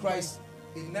Jesus Christ,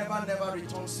 it never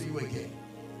returns to you again.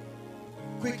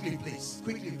 Quickly, please.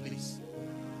 Quickly, please.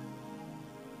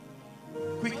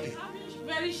 Quickly. I'm having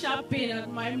very sharp pain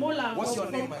at my molar. What's your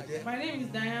name, my dear? My name is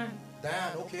Diane.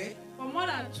 Diane, okay. For more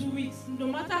than 2 weeks, no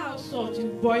matter how soft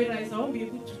you boil rice, I won't be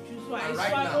able to chew. So I right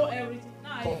swallow now, everything.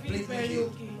 Now I completely feel very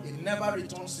healed. okay. It never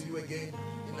returns to you again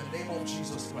in the name of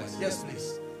Jesus Christ. Yes,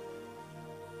 please.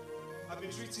 I've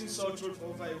been treating sore throat for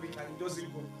over a week and it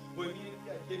doesn't go. But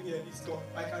immediately I came here and it's gone.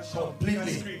 I can shout. I can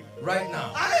Completely. scream. Right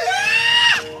now.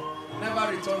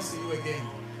 Never returns to you again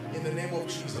in the name of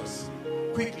Jesus.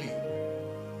 Quickly.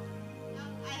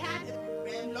 I had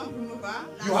a lump remover.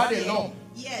 You had a lump?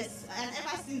 Yes, and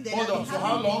ever since then. Hold on. For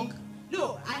how long?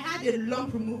 No, I had a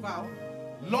lump removal.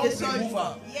 Lump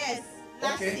removal? Yes,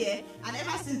 last year. And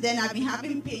ever since then, I've been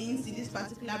having pains in this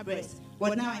particular breast.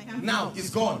 But now I can't. Now it's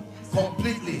gone.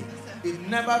 Completely. It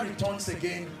never returns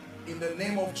again in the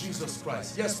name of Jesus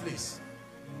Christ. Yes, please.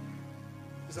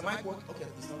 Is the mic working? Okay,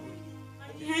 it's not working.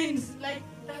 My hands, like,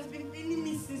 it has been paining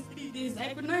me since 3 days.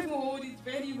 I could not even hold it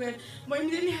very well. But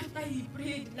immediately after he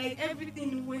prayed, like,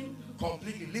 everything went.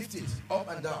 Completely. Lift it up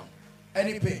and down.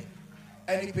 Any pain.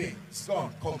 Any pain. It's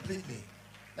gone. Completely.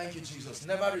 Thank you, Jesus.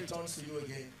 Never returns to you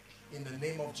again in the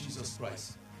name of Jesus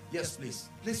Christ. Yes, please.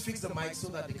 Please fix the mic so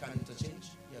that they can interchange.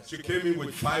 Yes. She came in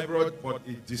with fibroid, but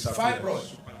it disappeared.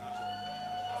 Fibroid.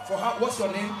 For how? What's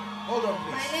your name? Hold on,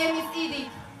 please. My name is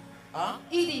Edith. Huh?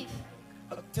 Edith.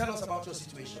 Tell us about your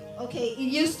situation. Okay, it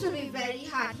used to be very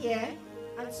hard here,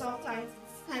 and sometimes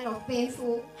it's kind of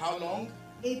painful. How long?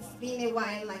 It's been a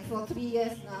while, like for 3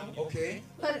 years now. Okay.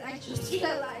 But I just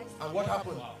realized And what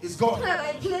happened? It's gone. that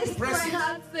I placed Press my it.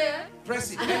 hands there.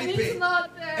 Press it. And Any it's pain.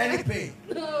 not there. Any pain.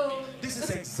 No. This is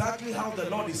exactly how the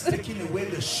Lord is taking away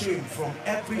the shame from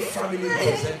every family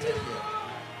represented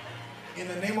here. In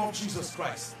the name of Jesus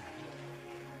Christ.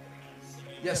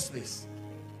 Yes, please.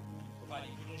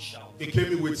 He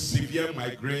came in with severe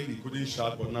migraine. He couldn't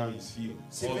shout, but now he's healed.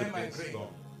 Severe All the pain's migraine.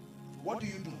 gone. What do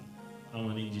you do?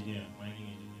 I'm an engineer, mining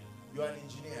engineer. You are an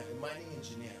engineer, a mining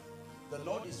engineer. The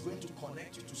Lord is going to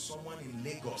connect you to someone in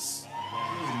Lagos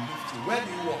who will lift you. Where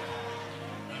do you work?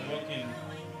 I work in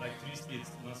like 3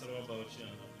 states, Nasarawa, Bauchi,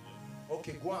 and Abuja.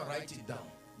 Okay, go and write it down.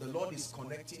 The Lord is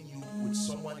connecting you with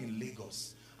someone in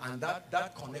Lagos. And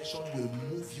that connection will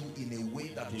move you in a way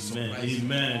that will surprise you.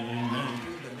 Amen.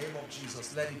 In the name of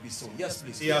Jesus, let it be so. Yes,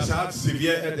 please. He has had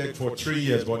severe headache for 3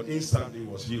 years, but instantly he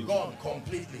was healed. Gone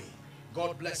completely.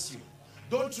 God bless you.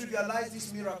 Don't trivialize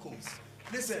these miracles.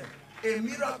 Listen, a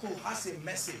miracle has a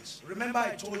message. Remember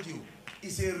I told you,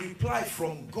 it's a reply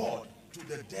from God to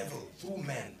the devil through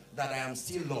men that I am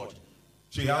still Lord.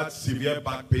 She had severe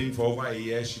back pain for over a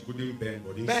year. She couldn't bend.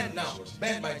 But Bend now.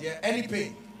 Bend, my dear. Any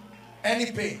pain.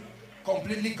 Any pain.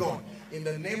 Completely gone. In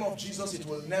the name of Jesus, it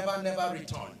will never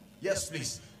return. Yes,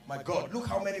 please. My God, look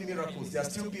how many miracles. There are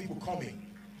still people coming.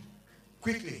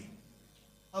 Quickly.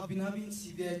 I've been having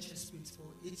severe chest pains for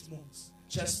 8 months.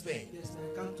 Chest pain. Yes,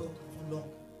 I can't talk for long.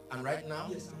 And right now?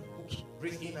 Yes, I'm okay.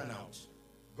 Breathe in and out.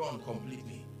 Gone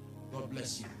completely. God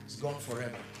bless you. It's gone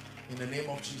forever. In the name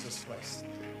of Jesus Christ.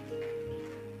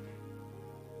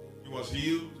 He was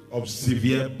healed of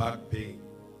severe back pain.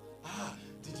 Ah,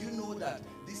 did you know that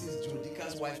this is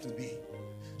Jodika's wife to be?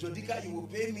 Jodika, you will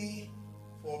pay me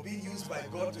for being used by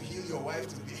God to heal your wife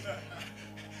to be.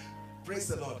 Praise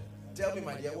the Lord. Tell me,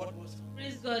 my dear, what was?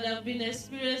 Praise God, I've been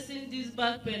experiencing this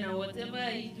back pain, and whatever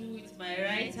I do with my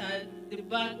right hand, the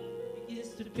back begins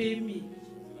to pain me.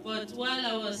 But while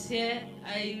I was here,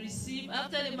 I received,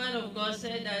 after the man of God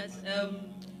said that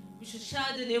we should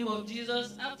shout the name of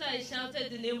Jesus. After I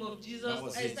shouted the name of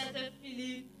Jesus, I started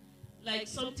feeling like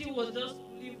something was just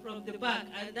pulling from the back,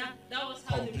 and that was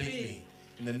how the pain.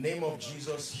 In the name of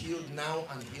Jesus, healed now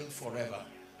and healed forever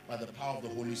by the power of the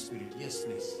Holy Spirit. Yes,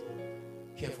 please.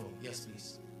 Careful. Yes,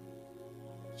 please.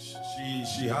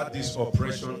 She had this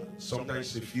oppression.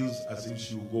 Sometimes she feels as if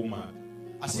she will go mad.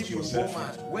 As if you will go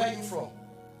mad. Where are you from?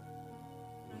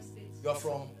 You are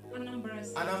from Anambra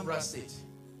State. Anambra State.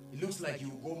 It looks like you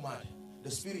will go mad.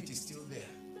 The spirit is still there.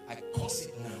 I curse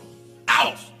it now.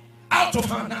 Out! Out of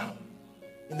her now.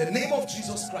 In the name of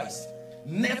Jesus Christ.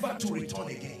 Never to return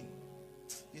again.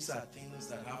 These are things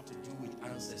that have to do with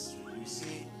ancestry. You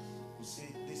see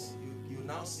this, you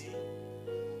now see.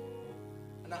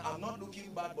 And I'm not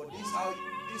looking bad, but this is how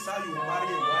you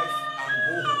marry a wife and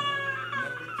go home and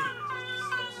everything.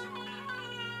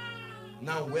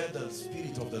 Now where the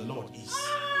Spirit of the Lord is,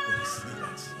 there is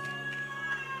liberty.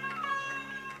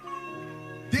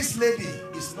 This lady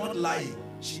is not lying.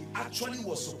 She actually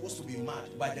was supposed to be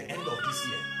mad by the end of this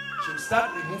year. She'll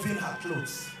start removing her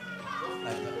clothes.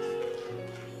 Like that.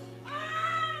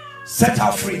 Set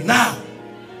her free now.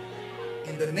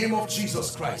 In the name of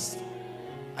Jesus Christ.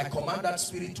 I command that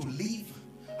spirit to leave.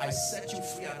 I set you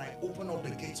free and I open up the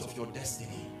gates of your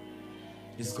destiny.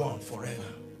 It's gone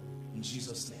forever. In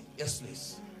Jesus' name. Yes,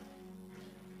 please.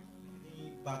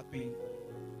 Back pain.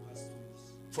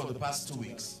 For the past 2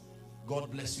 weeks.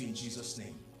 God bless you in Jesus'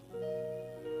 name.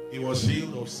 He was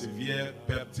healed of severe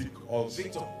peptic ulcer.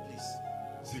 Victor, please.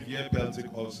 Severe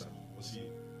peptic ulcer was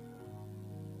healed.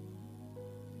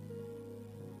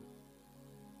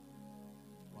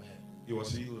 Go ahead. He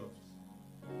was healed of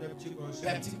Peptic ulcer.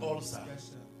 Peptic ulcer. Yes,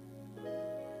 sir.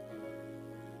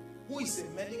 Who is a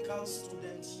medical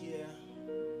student here?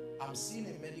 I'm seeing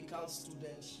a medical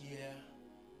student here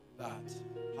that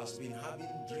has been having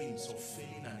dreams of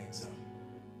failing an exam.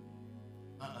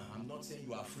 I'm not saying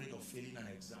you are afraid of failing an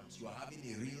exam. You are having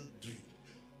a real dream.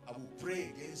 I will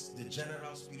pray against the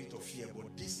general spirit of fear,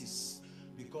 but this is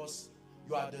because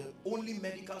you are the only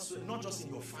medical student, not just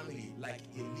in your family, like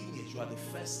a lineage. You are the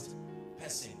first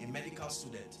person, a medical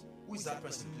student. Who is that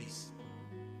person, please?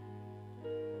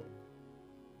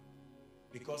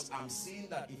 Because I'm seeing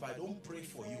that if I don't pray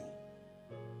for you,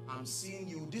 I'm seeing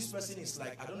you, this person is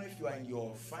like, I don't know if you are in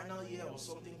your final year or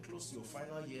something close to your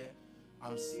final year.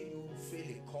 I'm seeing you fail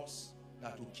a course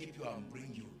that will keep you and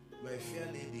bring you. You're a fair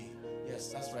lady. Yes,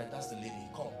 that's right, that's the lady.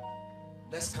 Come,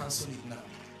 let's cancel it now.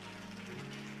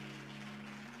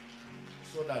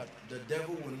 So that the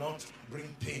devil will not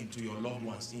bring pain to your loved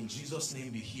ones. In Jesus'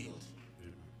 name, be healed.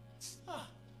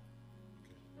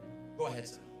 Go ahead,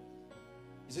 sir.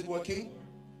 Is it working?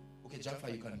 Okay, Jaffa,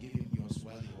 you can give him yours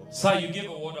while he works. Sir, you gave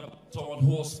a word about someone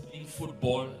who was playing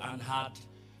football and had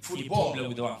a problem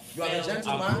with one. You are a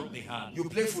gentleman. Broke the hand. You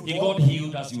play football. He got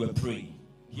healed as you were praying.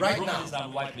 He right broke now, his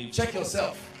hand while playing check football.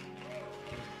 yourself.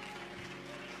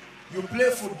 You play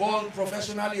football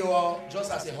professionally or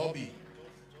just as a hobby?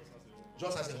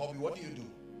 Just as a hobby. What do you do?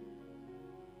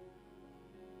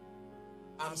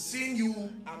 I'm seeing you.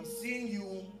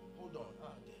 Hold on.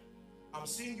 I'm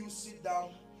seeing you sit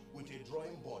down with a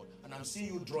drawing board and I'm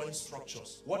seeing you drawing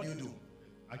structures. What do you do?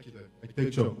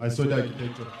 Architecture. I studied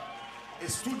architecture. A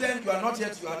student, you are not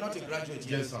a graduate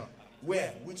yet. Yes, sir.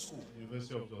 Where? Which school?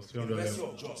 University of Jos. University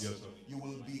of Jos. Yes, sir. You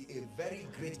will be a very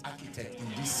great architect in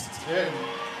this city. Yeah. Do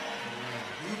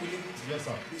you believe it? Yes,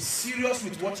 sir. Be serious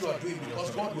with what you are doing because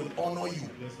Yes, God will honor you.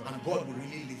 Yes, sir. And God will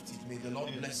really lift it. May the Lord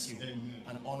Amen. bless you Amen.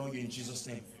 and honor you in Jesus'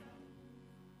 name.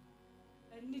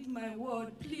 I need my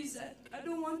word. Please, I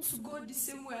don't want to go the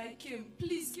same way I came.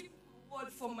 Please give me a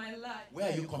word for my life.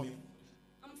 Where are you coming?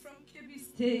 I'm from Kebbi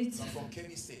State. I'm from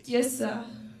Kebbi State. Yes, sir.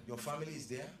 Your family is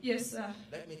there? Yes, sir.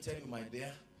 Let me tell you, my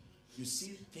dear, you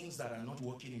see things that are not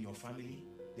working in your family.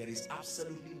 There is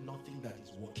absolutely nothing that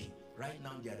is working. Right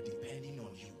now, they are depending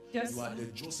on you. Yes, you are the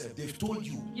Joseph. They've told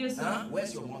you. Yes, sir. Huh?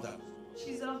 Where's your mother?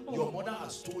 She's at home. Your mother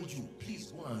has told you, please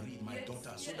go and read my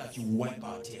daughter so that you wipe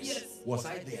our tears. Yes. Was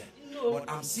I there? No. But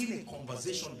I'm seeing a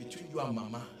conversation between you and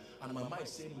Mama. And Mama is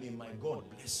saying, may my God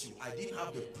bless you. I didn't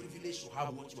have the privilege to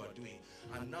have what you are doing.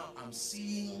 And now I'm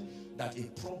seeing that a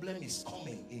problem is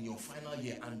coming in your final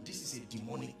year. And this is a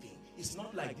demonic thing. It's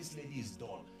not like this lady is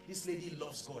dull. This lady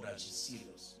loves God and she's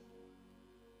serious.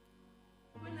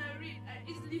 When I read, I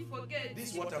easily forget.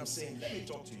 This is what I'm saying. Let me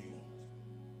talk to you.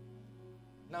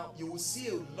 Now, you will see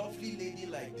a lovely lady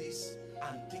like this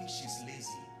and think she's lazy.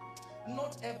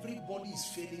 Not everybody is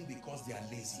failing because they are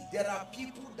lazy. There are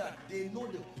people that they know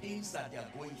the pains that they are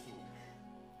going through.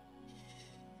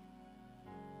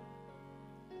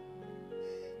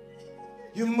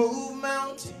 You move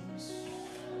mountains.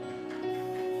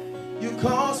 You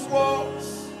cause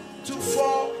walls to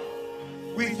fall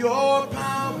with your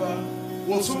power.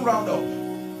 We'll soon round up.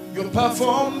 You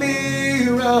perform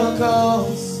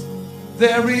miracles.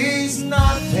 There is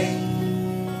nothing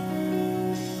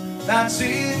that's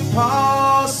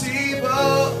impossible.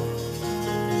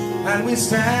 And we're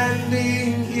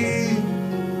standing here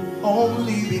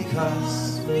only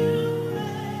because.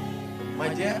 My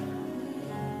dear,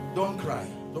 don't cry.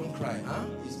 Don't cry, huh?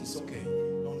 It's okay.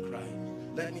 Don't cry.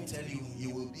 Let me tell you, you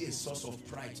will be a source of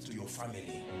pride to your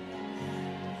family.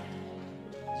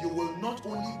 You will not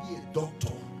only be a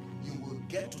doctor, you will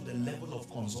get to the level of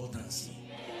consultancy.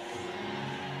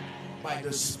 By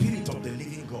the Spirit of the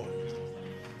living God.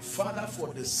 Father,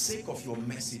 for the sake of your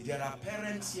mercy, there are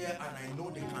parents here and I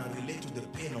know they can relate to the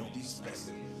pain of this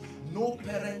person. No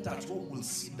parent at home will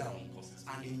sit down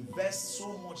and invest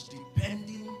so much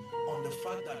depending on the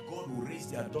fact that God will raise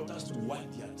their daughters to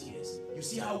wipe their tears. You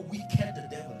see how wicked the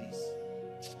devil is.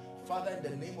 Father, in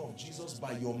the name of Jesus,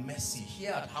 by your mercy,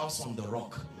 here at House on the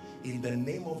Rock, in the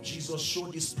name of Jesus, show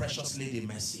this precious lady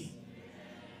mercy.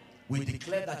 We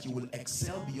declare that you will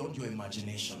excel beyond your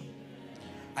imagination.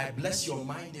 I bless your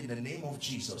mind in the name of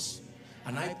Jesus.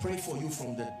 And I pray for you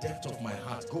from the depth of my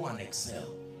heart. Go and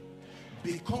excel.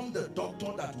 Become the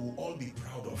doctor that we'll all be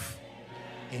proud of.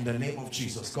 In the name of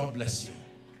Jesus. God bless you.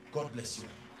 God bless you.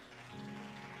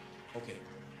 Okay.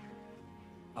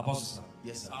 Apostle sir.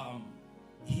 Yes, sir.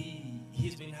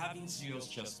 He's been having serious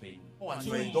chest pain. Oh, and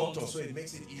you're a doctor, so it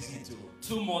makes it easy to...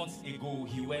 2 months ago,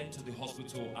 he went to the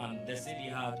hospital and they said he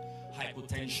had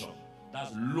hypotension.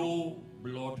 That's low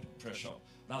blood pressure.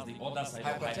 That's the other side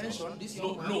hypertension? of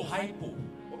hypertension. No, hypo.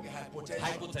 Okay, hypotension.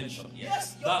 Hypotension,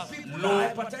 yes. That's People low.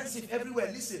 are hypertensive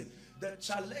everywhere. Listen, the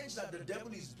challenge that the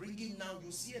devil is bringing now,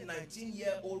 you see a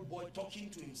 19-year-old boy talking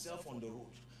to himself on the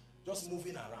road, just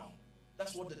moving around.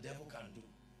 That's what the devil can do.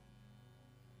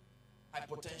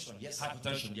 Hypertension, yes.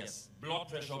 Hypertension, yes. Blood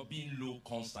pressure being low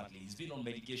constantly. He's been on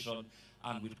medication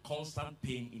and with constant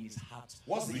pain in his heart.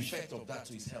 What's the effect of that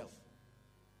to his health?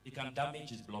 It can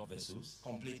damage his blood vessels.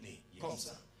 Completely. Yes. Come,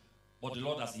 sir. But the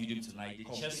Lord has healed him tonight.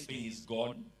 The chest pain is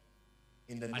gone.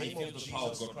 In the name of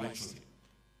Jesus Christ.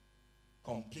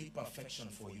 Complete perfection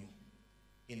for you.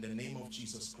 In the name of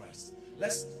Jesus Christ.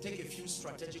 Let's take a few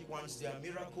strategic ones. There are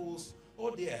miracles.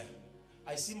 Oh dear.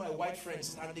 I see my white friend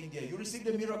standing there. You received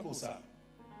a miracle, sir.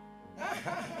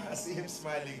 I see him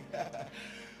smiling.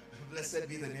 Blessed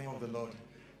be the name of the Lord.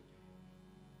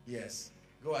 Yes.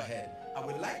 Go ahead. I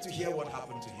would like to hear what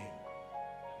happened to him.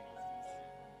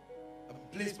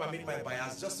 Please permit my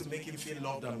bias just to make him feel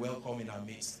loved and welcome in our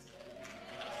midst.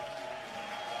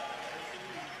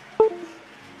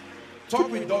 Talk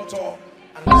with doctor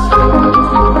and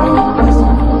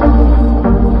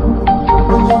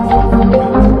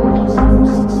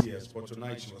yes, but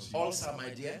tonight she was here. Ulcer, my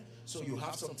dear. So you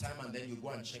have some time and then you go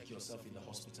and check yourself in the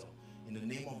hospital. In the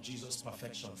name of Jesus,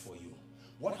 perfection for you.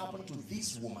 What happened to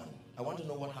this woman? I want to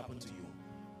know what happened to you.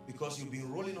 Because you've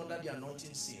been rolling under the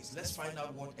anointing since. Let's find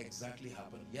out what exactly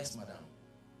happened. Yes, madam.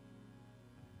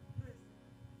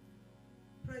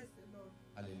 Praise the Lord.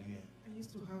 Hallelujah. I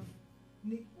used to have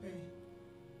knee pain.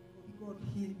 But God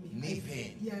healed me. Knee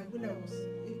pain? Yeah, when I was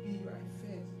ABU, I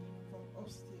fell from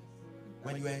upstairs.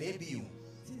 When you were in ABU,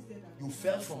 since then, you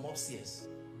fell from upstairs.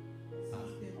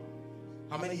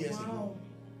 How many years ago?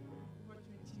 Over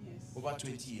 20 years. Over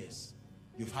 20 years.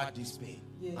 You've had this pain.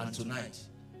 Yes. And tonight,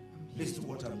 please do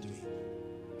what I'm doing.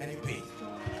 Any pain?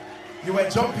 You were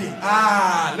jumping.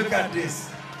 Ah, look at this.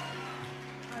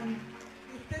 And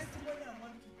the testimony I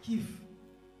want to give,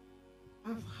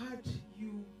 I've had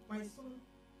you, my son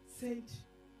sent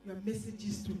your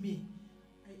messages to me.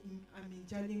 I'm in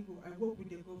Jalingo. I work with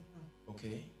the governor.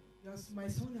 Okay. Yes, my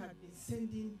son had been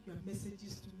sending your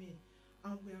messages to me.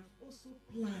 And we have also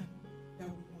planned that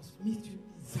we must meet you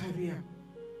in Zaria.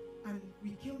 And we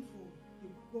came for the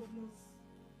governor's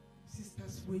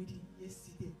sister's wedding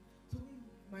yesterday. So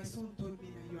when my son told me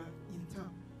that you are in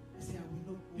town, I said I will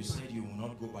not go back. You said you will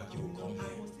not go back, you will come here.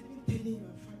 I was even telling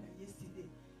your father yesterday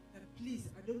that please,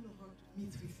 I don't know how to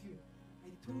meet with you.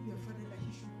 I told your father that he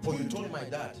should. Oh, you told my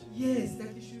dad? Yes,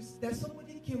 that he should. That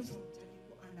somebody came from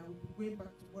Jericho and I will be going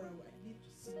back tomorrow. I need to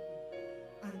see you.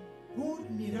 And God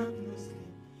miraculously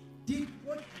did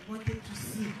what he wanted to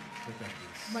see. Look at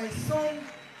this. My son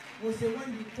was the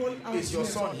one you called out. Is your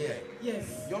son here?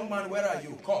 Yes. Young man, where are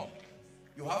you? Come.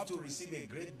 You have to receive a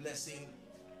great blessing.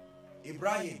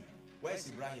 Ibrahim. Where is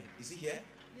Ibrahim? Is he here?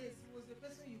 Yes, he was the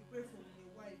person you prayed for with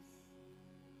your wife.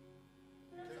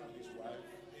 His wife,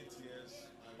 8 years.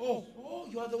 Oh,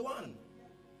 you are the one.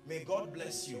 May God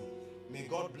bless you. May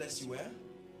God bless you,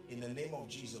 in the name of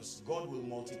Jesus. God will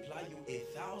multiply you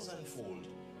 1,000-fold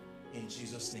in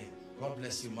Jesus' name. God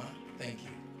bless you, ma. Thank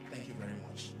you. Thank you very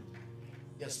much.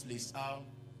 Yes, please.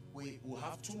 We will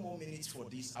have 2 more minutes for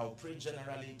this. I'll pray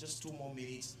generally, just 2 more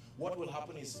minutes. What will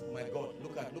happen is, my God,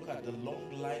 look at the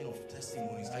long line of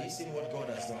testimonies. Are you seeing what God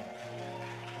has done?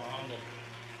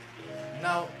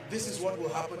 Now, this is what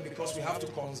will happen because we have to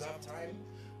conserve time.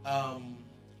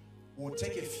 We'll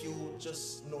take a few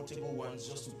just notable ones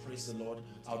just to praise the Lord.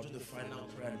 I'll do the final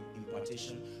prayer and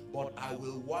impartation. But I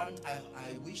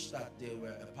wish that there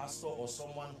were a pastor or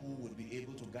someone who would be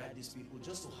able to guide these people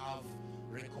just to have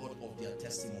record of their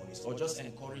testimonies, or just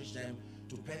encourage them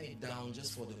to pen it down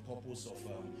just for the purpose of,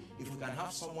 if we can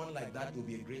have someone like that, it will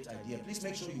be a great idea. Please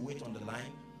make sure you wait on the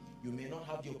line. You may not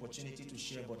have the opportunity to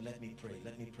share, but let me pray.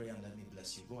 Let me pray and let me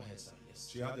bless you. Go ahead, sir. Yes.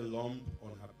 She had a lump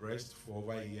on her breast for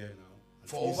over a year now.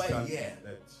 For over a year,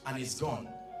 and it's gone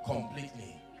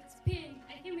completely. It's pain.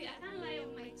 I can't lie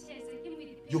on my chest. I came with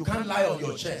the pain. You can't lie on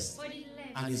your chest, Body left.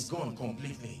 and it's gone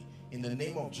completely. In the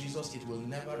name of Jesus, it will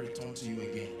never return to you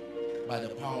again by the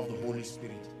power of the Holy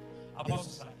Spirit.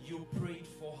 Apostle, sir, you prayed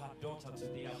for her daughter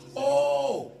today after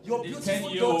Oh, your the beautiful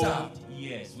 10-year-old, daughter.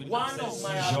 yes, with One absent of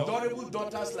my seizure. adorable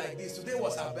daughters like this. Today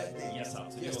was her birthday. Yes, sir.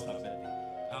 Today was her birthday.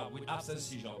 With absent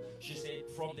seizure. She said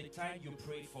from the time you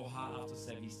prayed for her after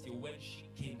service till when she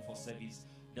came for service,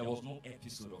 there was no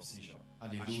episode of seizure.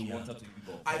 And she wanted to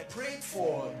give up. I prayed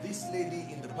for this lady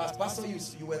in the past. Pastor,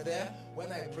 you were there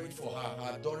when I prayed for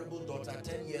her adorable daughter,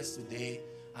 10 years today.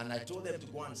 And I told them to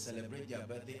go and celebrate their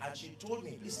birthday. And she told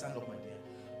me, please stand up, my dear.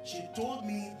 She told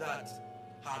me that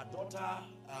her daughter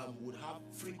would have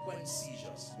frequent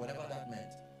seizures, whatever that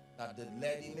meant. That the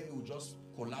lady maybe would just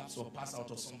collapse or pass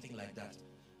out or something like that.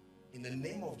 In the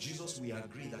name of Jesus, we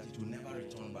agree that it will never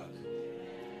return back.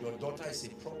 Your daughter is a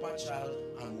proper child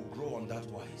and will grow on that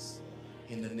wise.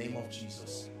 In the name of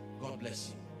Jesus. God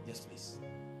bless you. Yes, please.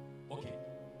 Okay.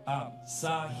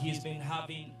 Sir, he's been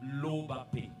having low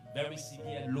back pain. Very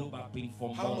severe low back pain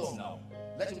for months now.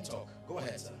 Let him talk. Go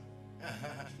ahead, sir.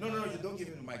 No, you don't give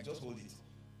him the mic. Just hold it.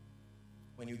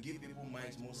 When you give people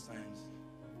mics, most times,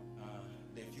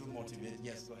 they feel motivated.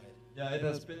 Yes, go ahead. Yeah, it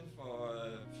has been for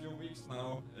a few weeks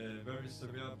now, very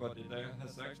severe, but it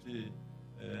has actually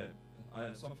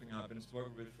something I've been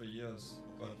struggling with for years.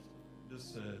 But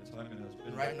this time it has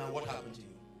been. Right now, what happened to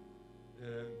you?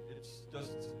 It's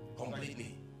just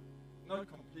completely. Not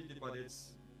completely, but it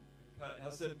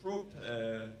has improved.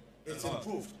 It's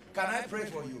improved. Can I pray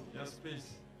for you? Yes, please.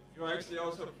 You actually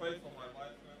also prayed for my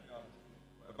wife earlier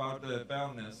about the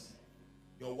barrenness.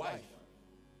 Your wife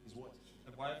is what?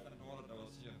 The wife and daughter that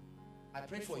was here. I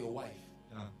prayed for your wife.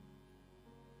 Yeah.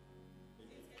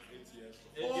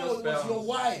 Oh, it was your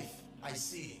wife. I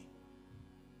see.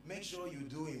 Make sure you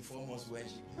do inform us where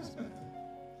she is,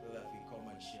 so that we come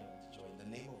and share with joy. In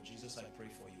the name of Jesus, I pray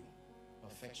for you.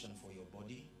 Perfection for your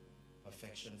body.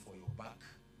 Perfection for your back.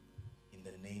 In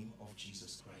the name of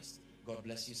Jesus Christ. God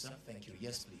bless you, sir. Thank you.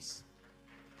 Yes, please.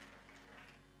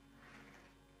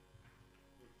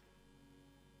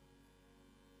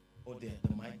 Oh, there,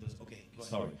 the mic does. Okay, go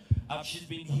sorry. She's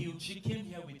been healed. She came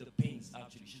here with the pains,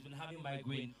 actually. She's been having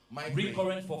migraine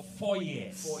recurrent for 4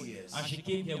 years. 4 years. And she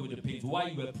came here with the pains. While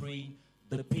you were praying,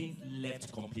 the pain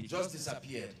left completely. Just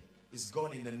disappeared. It's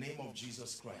gone in the name of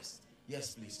Jesus Christ.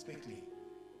 Yes, please, quickly.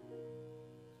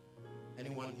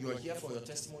 Anyone, you are here for your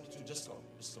testimony too? Just come.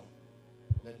 Just come.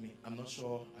 Let me. I'm not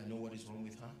sure I know what is wrong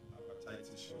with her.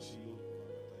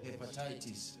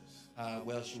 Hepatitis.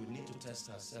 Well, she would need to test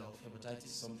herself. Hepatitis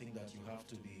is something that you have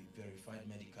to be verified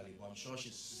medically. But I'm sure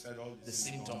she's said all the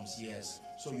symptoms, yes.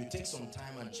 So you take some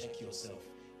time and check yourself.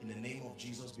 In the name of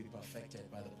Jesus, be perfected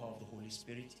by the power of the Holy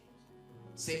Spirit.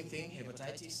 Same thing,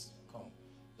 hepatitis. Come.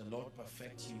 The Lord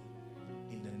perfect you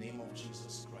in the name of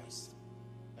Jesus Christ.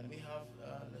 And we have,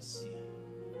 let's see.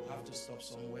 We have to stop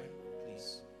somewhere,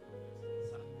 please.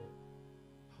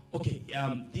 Okay,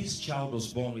 this child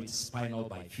was born with spinal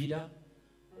bifida.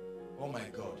 Oh my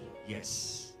God.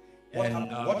 Yes. What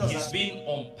does he's that been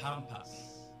on Pampers.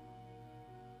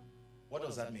 What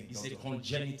does that mean? It's a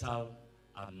congenital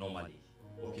anomaly.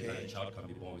 Okay, that Okay. a child can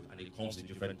be born with, and it comes with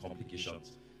different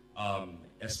complications,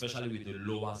 especially with the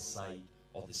lower side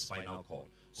of the spinal cord.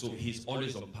 So he's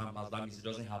always on Pampers. That means he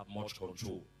doesn't have much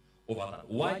control over that.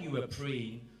 While you were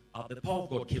praying, the power of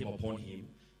God came upon him.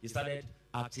 He started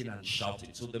acting and shouting.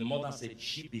 So the mother said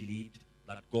she believed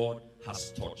that God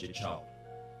has touched the child.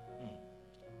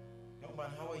 Young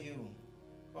man, how are you?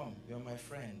 Come, you're my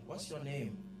friend. What's your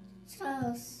name?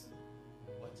 Charles.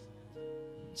 What?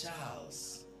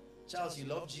 Charles. Charles, you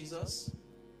love Jesus?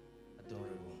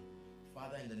 Adorable.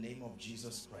 Father, in the name of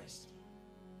Jesus Christ,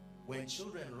 when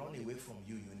children run away from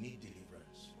you, you need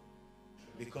deliverance.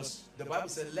 Because the Bible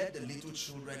said, let the little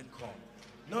children come.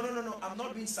 No. I'm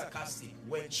not being sarcastic.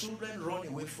 When children run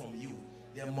away from you,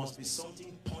 there must be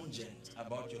something pungent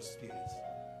about your spirit.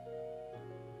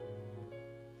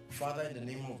 Father, in the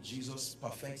name of Jesus,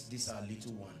 perfect this our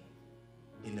little one.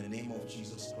 In the name of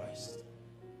Jesus Christ.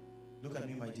 Look at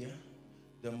me, my dear.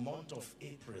 The month of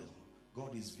April,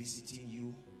 God is visiting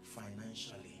you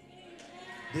financially.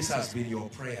 This has been your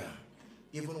prayer.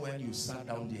 Even when you sat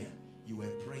down there, you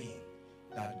were praying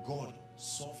that God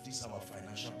solve this our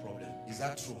financial problem. Is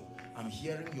that true? I'm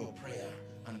hearing your prayer,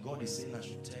 and God is saying I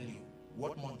should tell you.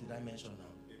 What month did I mention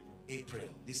now? April.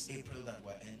 This April that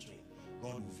we're entering,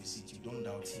 God will visit you. Don't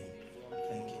doubt him.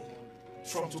 Thank you.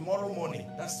 From tomorrow morning.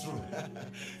 That's true.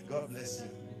 God bless you.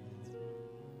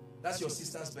 That's your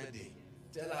sister's birthday.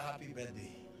 Tell her happy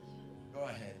birthday. Go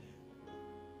ahead.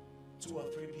 2 or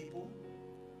 3 people.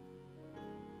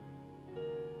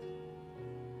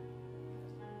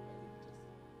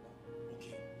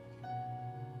 Okay.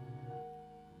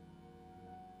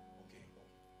 Okay.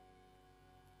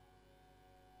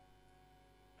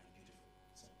 And beautiful.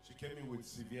 came in with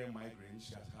severe migraine.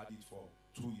 She has had it for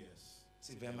 2 years.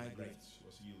 Severe migraine. She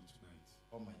was healed tonight.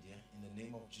 Oh my dear, in the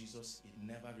name of Jesus, it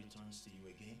never returns to you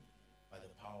again by the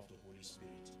power of the Holy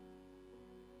Spirit.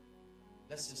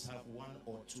 Let's just have 1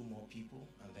 or 2 more people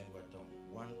and then we're done.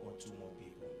 1 or 2 more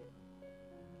people.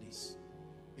 Please.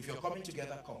 If you're coming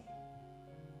together, come.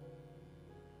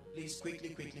 Please,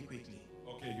 quickly.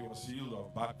 Okay, he was healed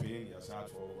of back pain. He has had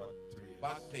for over 3 years.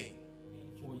 Back pain.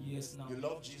 For years now. You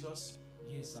love Jesus?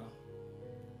 Yes, sir.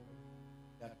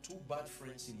 There are 2 bad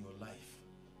friends in your life.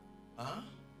 Huh?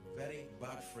 Very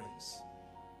bad friends.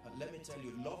 But let me tell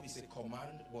you, love is a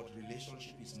command, but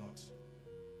relationship is not.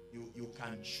 You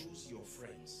can choose your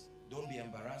friends. Don't be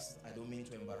embarrassed. I don't mean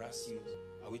to embarrass you.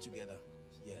 Are we together?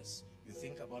 Yes. You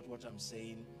think about what I'm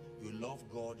saying. You love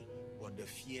God, but the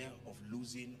fear of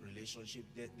losing relationship,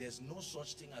 there's no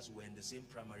such thing as we're in the same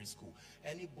primary school.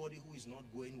 Anybody who is not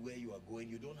going where you are going,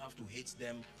 you don't have to hate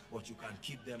them, but you can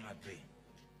keep them at bay.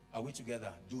 Are we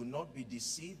together? Do not be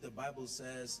deceived. The Bible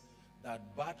says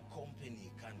that bad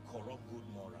company can corrupt good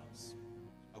morals.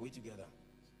 Are we together?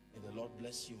 May the Lord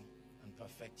bless you and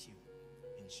perfect you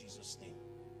in Jesus' name.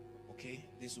 Okay,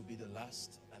 this will be the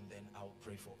last, and then I'll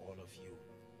pray for all of you.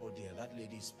 Oh dear, that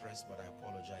lady is pressed, but I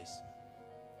apologize.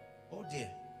 Oh dear,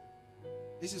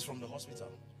 this is from the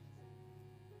hospital.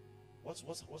 What's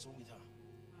wrong with her?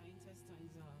 Her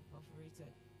intestines are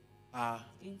perforated.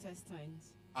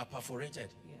 Intestines are perforated?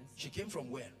 Yes. She came from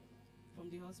where? From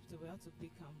the hospital. We had to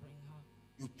pick her and bring her.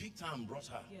 You picked her and brought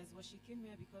her? Yes, but she came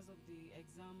here because of the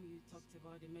exam you talked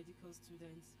about, the medical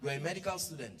students. You're a medical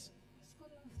student?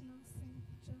 School of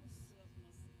Nursing.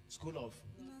 School of?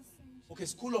 Nursing. Okay,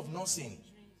 School of Nursing.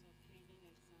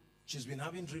 She's been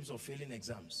having dreams of failing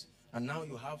exams. And now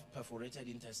you have perforated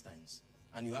intestines.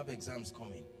 And you have exams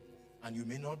coming. And you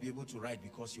may not be able to write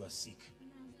because you are sick.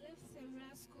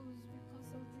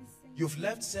 You've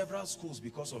left several schools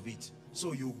because of it.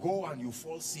 So you go and you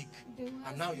fall sick.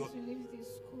 And now you're... to leave the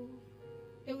school.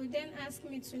 They will then ask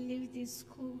me to leave the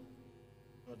school.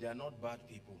 No, they are not bad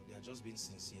people. They are just being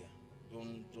sincere.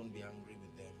 Don't be angry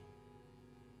with them.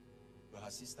 You're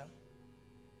her sister?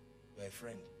 You're a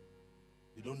friend.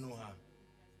 You don't know her.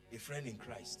 A friend in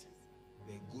Christ.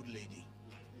 You're a good lady.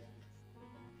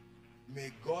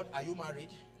 May God... Are you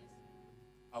married?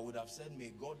 I would have said,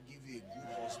 may God give you a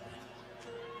good husband.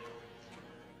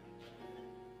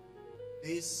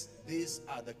 These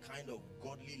are the kind of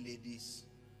godly ladies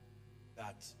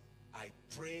that I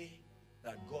pray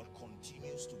that God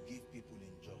continues to give people in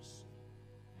just.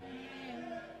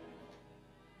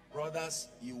 Brothers,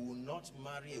 you will not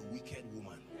marry a wicked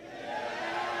woman.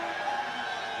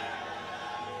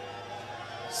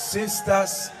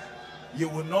 Sisters, you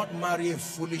will not marry a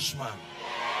foolish man.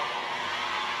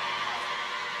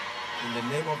 In the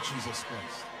name of Jesus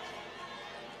Christ.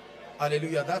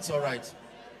 Hallelujah. That's all right.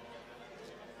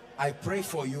 I pray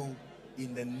for you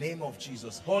in the name of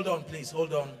Jesus. Hold on, please.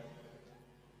 Hold on.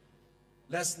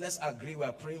 Let's agree we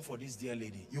are praying for this dear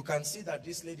lady. You can see that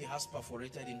this lady has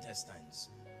perforated intestines.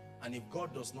 And if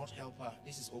God does not help her,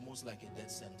 this is almost like a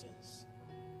death sentence.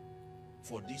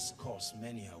 For this cause,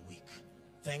 many are weak.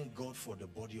 Thank God for the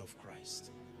body of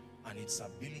Christ and its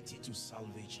ability to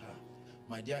salvage her.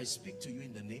 My dear, I speak to you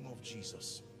in the name of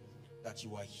Jesus that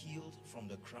you are healed from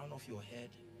the crown of your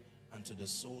head and to the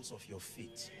soles of your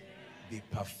feet. Be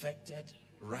perfected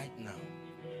right now.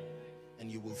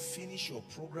 And you will finish your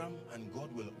program and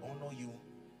God will honor you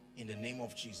in the name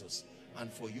of Jesus.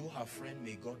 And for you, her friend,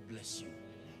 may God bless you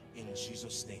in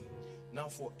Jesus' name. Now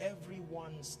for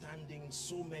everyone standing,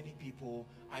 so many people,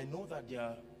 I know that there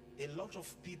are a lot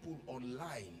of people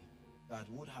online that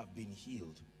would have been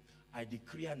healed. I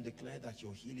decree and declare that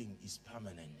your healing is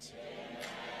permanent.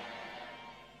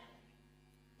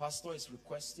 Pastor is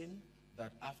requesting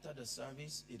that after the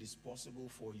service, it is possible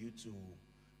for you to,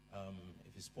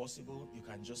 if it's possible, you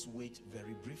can just wait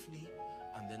very briefly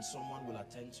and then someone will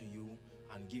attend to you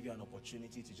and give you an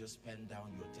opportunity to just pen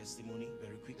down your testimony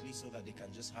very quickly so that they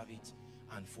can just have it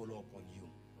and follow up on you.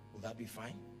 Will that be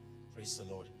fine? Praise the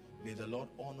Lord. May the Lord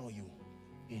honor you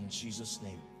in Jesus'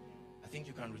 name. I think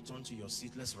you can return to your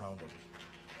seat. Let's round up.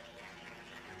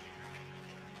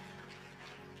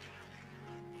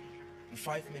 In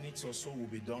 5 minutes or so we'll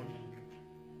be done.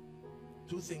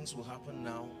 2 things will happen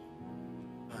now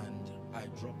and I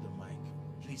drop the mic.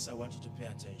 Please, I want you to pay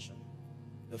attention.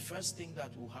 The first thing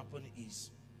that will happen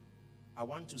is I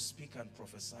want to speak and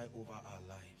prophesy over our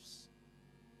lives.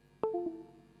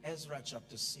 Ezra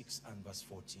chapter 6 and verse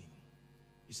 14.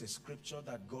 It's a scripture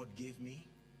that God gave me.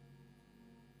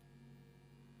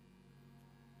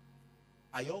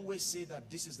 I always say that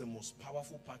this is the most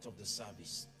powerful part of the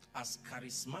service. As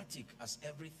charismatic as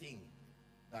everything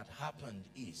that happened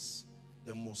is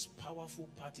the most powerful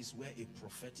part is where a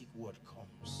prophetic word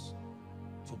comes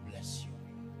to bless you.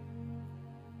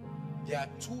 There are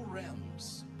two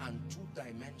realms and two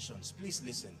dimensions, please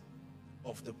listen,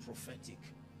 of the prophetic.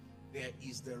 There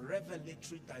is the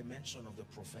revelatory dimension of the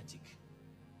prophetic,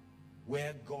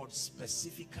 where God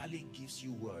specifically gives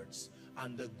you words,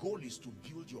 and the goal is to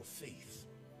build your faith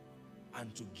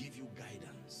and to give you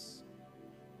guidance.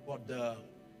 But the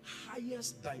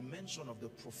highest dimension of the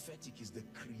prophetic is the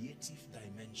creative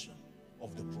dimension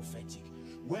of the prophetic,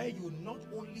 where you not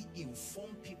only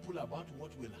inform people about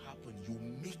what will happen, you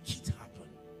make it happen.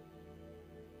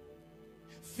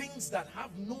 Things that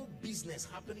have no business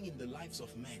happening in the lives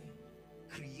of men,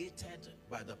 created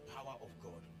by the power of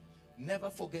God. Never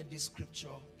forget this scripture.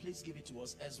 Please give it to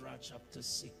us. Ezra chapter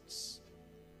 6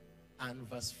 and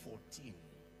verse 14.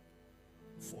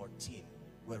 14.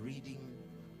 We're reading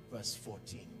verse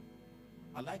 14.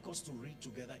 I'd like us to read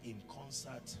together in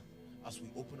concert as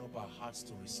we open up our hearts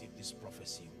to receive this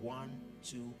prophecy. 1,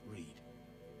 2, read.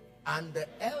 And the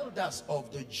elders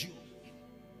of the Jews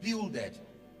builded,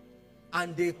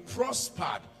 and they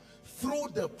prospered through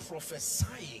the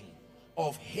prophesying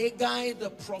of Haggai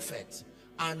the prophet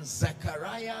and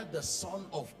Zechariah the son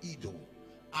of Iddo,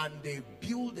 and they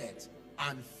builded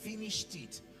and finished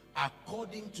it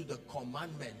according to the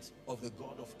commandment of the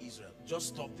God of Israel. Just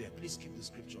stop there. Please keep the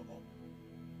scripture up.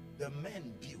 The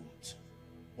men built,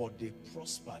 but they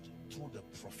prospered through the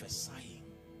prophesying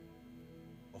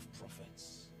of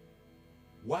prophets.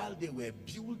 While they were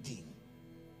building,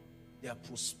 their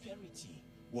prosperity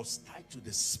was tied to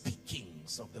the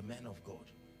speakings of the men of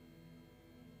God.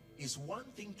 It's one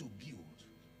thing to build,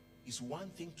 it's one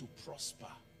thing to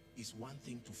prosper, it's one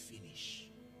thing to finish.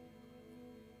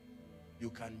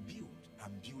 You can build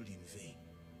and build in vain,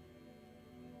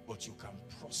 but you can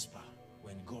prosper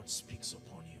when God speaks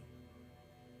upon you.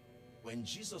 When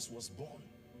Jesus was born,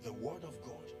 the word of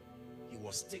God, he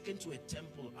was taken to a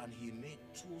temple and he made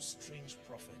two strange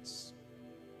prophets.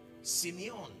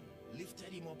 Simeon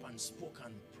lifted him up and spoke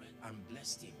and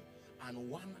blessed him, and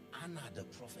one Anna the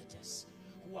prophetess,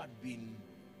 who had been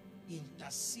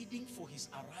interceding for his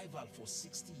arrival for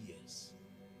 60 years.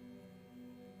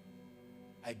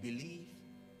 I believe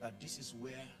that this is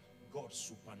where God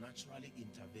supernaturally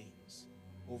intervenes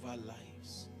over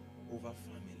lives, over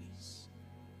families.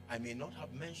 I may not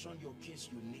have mentioned your case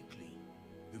uniquely.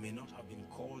 You may not have been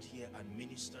called here and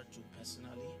ministered to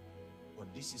personally,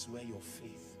 but this is where your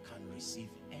faith can receive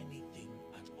anything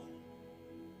at all.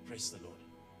 Praise the Lord.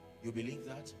 You believe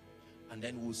that? And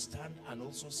then we'll stand and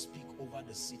also speak over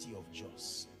the city of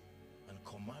Jos and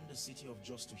command the city of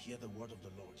Jos to hear the word of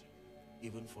the Lord,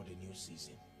 even for the new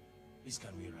season. Please, can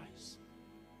we rise?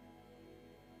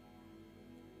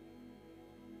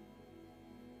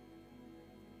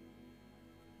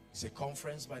 It's a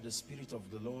conference by the Spirit of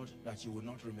the Lord that you will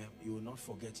not remember, you will not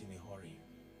forget in a hurry.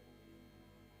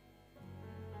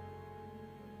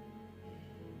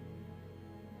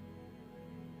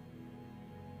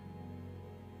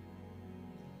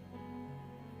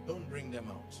 Don't bring them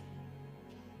out.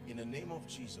 In the name of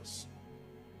Jesus,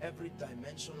 every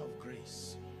dimension of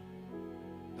grace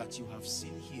that you have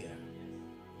seen here,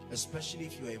 especially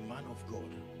if you're a man of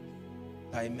God,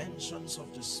 dimensions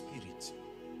of the Spirit,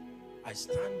 I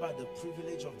stand by the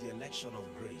privilege of the election of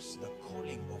grace, the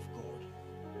calling of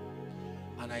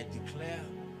God, and I declare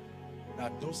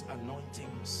that those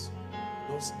anointings,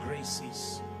 those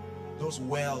graces, those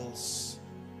wells,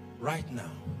 right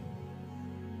now,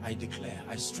 I declare,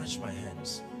 I stretch my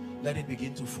hands, let it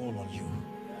begin to fall on you.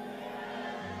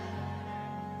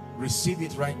 Receive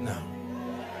it right now.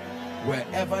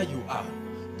 Wherever you are,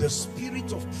 the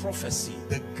spirit of prophecy,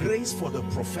 the grace for the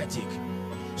prophetic,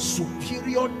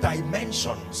 superior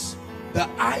dimensions, the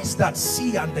eyes that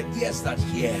see and the ears that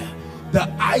hear, the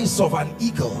eyes of an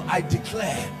eagle, I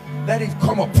declare, let it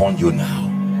come upon you now.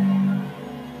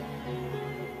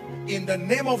 In the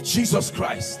name of Jesus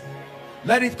Christ,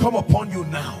 let it come upon you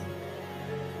now.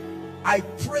 I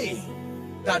pray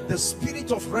that the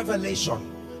spirit of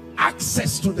revelation,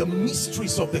 access to the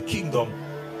mysteries of the kingdom,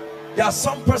 there are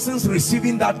some persons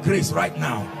receiving that grace right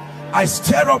now. I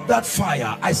stir up that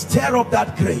fire, I stir up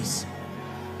that grace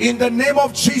in the name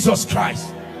of Jesus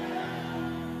Christ.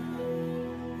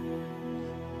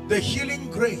 The healing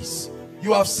grace,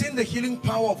 you have seen the healing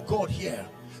power of God here.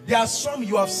 There are some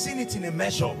you have seen it in a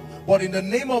measure, but in the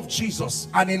name of Jesus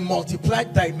and in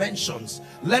multiplied dimensions,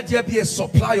 let there be a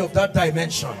supply of that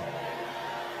dimension.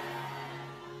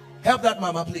 Help that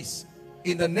mama, please.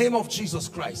 In the name of Jesus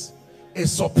Christ, a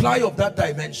supply of that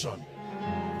dimension.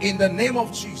 In the name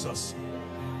of Jesus,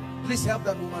 please help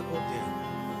that woman out there.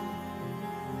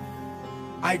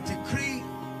 I decree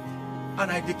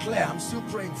and I declare, I'm still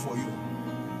praying for you.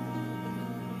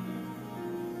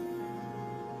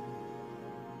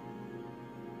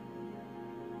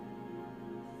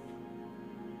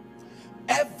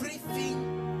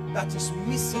 Everything that is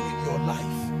missing in your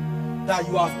life, that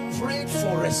you have prayed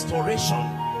for restoration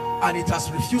and it has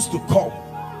refused to come,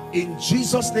 in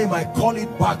Jesus' name I call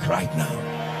it back right now.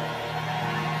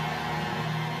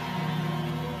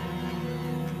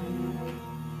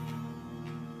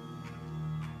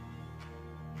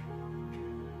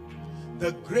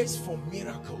 The grace for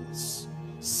miracles,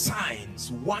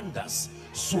 signs, wonders,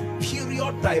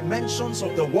 superior dimensions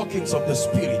of the workings of the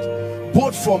Spirit,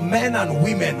 both for men and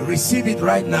women, receive it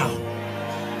right now.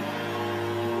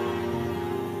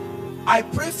 I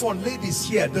pray for ladies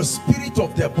here, the spirit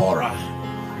of Deborah,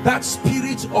 that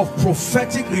spirit of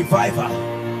prophetic revival.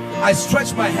 I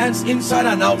stretch my hands inside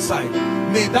and outside.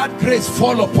 May that grace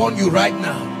fall upon you right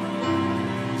now.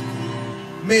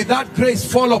 May that grace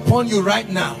fall upon you right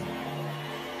now.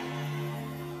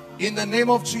 In the name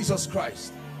of Jesus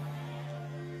Christ.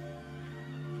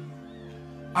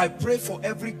 I pray for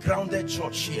every grounded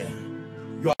church here.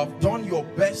 You have done your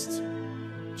best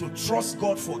to trust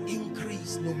God for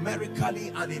increase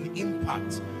numerically and in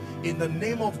impact. In the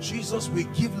name of Jesus, we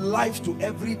give life to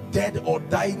every dead or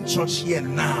dying church here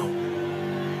now,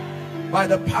 by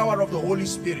the power of the Holy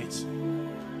Spirit.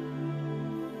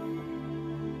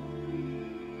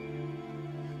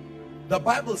 The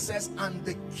Bible says, and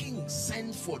the king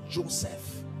sent for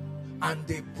Joseph and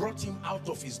they brought him out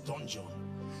of his dungeon.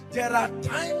 There are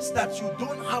times that you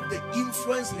don't have the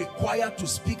influence required to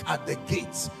speak at the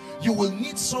gates. You will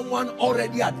need someone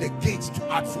already at the gate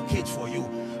to advocate for you.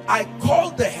 I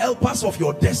call the helpers of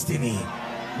your destiny,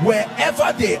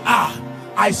 wherever they are.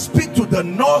 I speak to the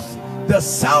north, the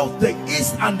south, the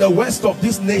east and the west of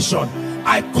this nation.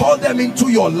 I call them into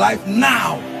your life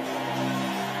now.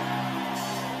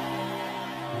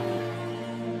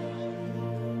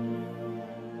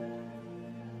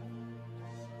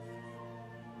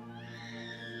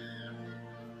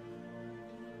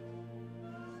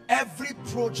 Every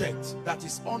project that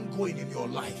is ongoing in your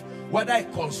life, whether a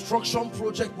construction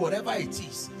project, whatever it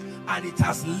is, and it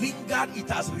has lingered, it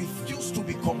has refused to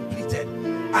be completed,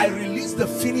 I release the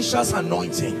finisher's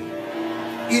anointing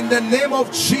in the name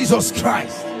of Jesus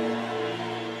Christ.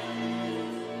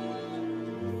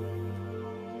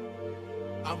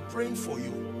 I'm praying for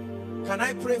you. Can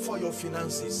I pray for your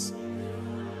finances?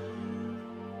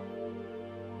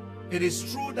 It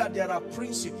is true that there are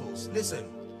principles. Listen,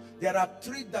 there are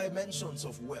 3 dimensions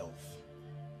of wealth.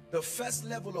 The first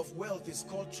level of wealth is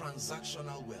called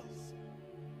transactional wealth.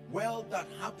 Wealth that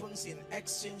happens in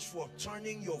exchange for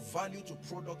turning your value to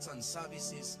products and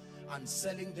services and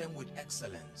selling them with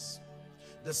excellence.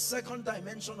 The second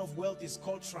dimension of wealth is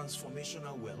called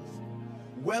transformational wealth.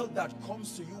 Wealth that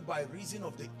comes to you by reason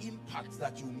of the impact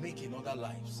that you make in other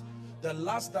lives. The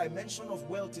last dimension of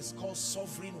wealth is called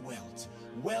sovereign wealth.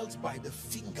 Wealth by the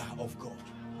finger of God.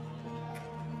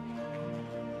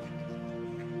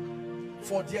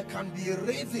 For there can be a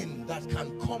raven that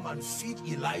can come and feed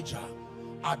Elijah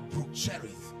at Brook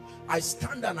Cherith. I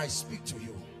stand and I speak to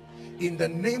you. In the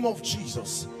name of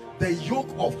Jesus, the yoke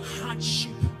of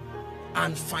hardship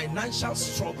and financial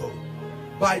struggle,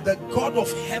 by the God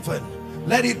of heaven,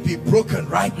 let it be broken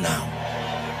right now.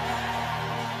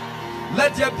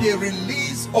 Let there be a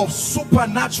release of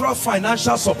supernatural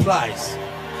financial supplies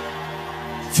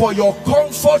for your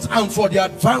comfort and for the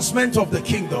advancement of the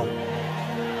kingdom.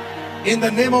 In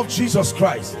the name of Jesus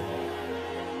Christ.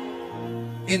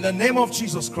 In the name of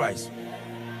Jesus Christ.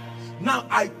 Now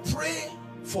I pray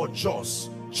for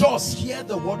Joss. Joss, hear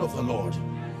the word of the Lord.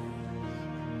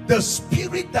 The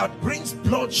spirit that brings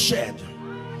bloodshed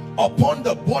upon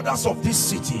the borders of this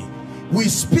city, we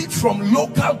speak from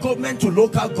local government to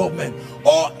local government.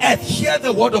 All earth, hear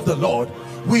the word of the Lord.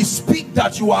 We speak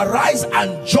that you arise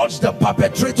and judge the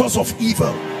perpetrators of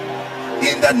evil.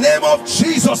 In the name of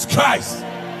Jesus Christ.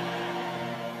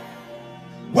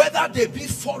 Whether they be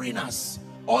foreigners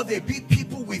or they be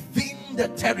people within the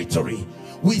territory,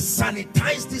 we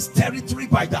sanitize this territory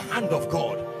by the hand of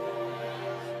God.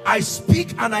 I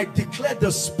speak and I declare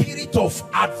the spirit of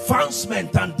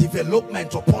advancement and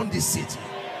development upon this city.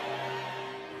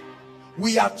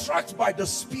 We attract by the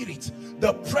spirit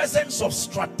the presence of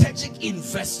strategic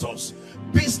investors,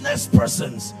 business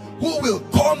persons who will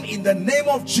come in the name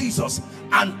of Jesus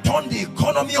and turn the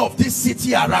economy of this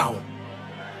city around.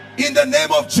 In the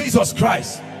name of Jesus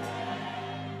Christ.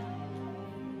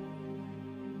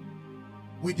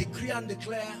 We decree and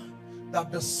declare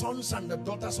that the sons and the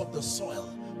daughters of the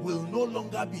soil will no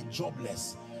longer be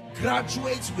jobless.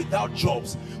 graduates without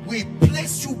jobs. We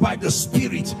place you by the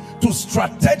Spirit to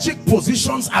strategic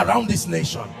positions around this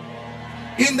nation.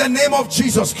 In the name of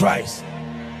Jesus Christ.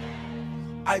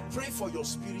 I pray for your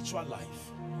spiritual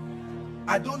life.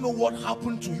 I don't know what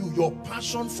happened to you. Your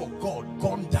passion for God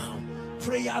gone down.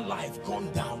 Prayer life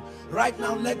gone down. Right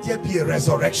now, let there be a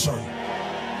resurrection.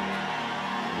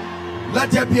 Let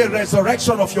there be a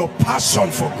resurrection of your passion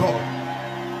for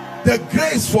God. The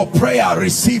grace for prayer,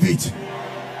 receive it.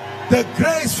 The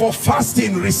grace for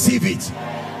fasting, receive it.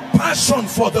 Passion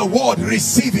for the word,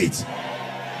 receive it.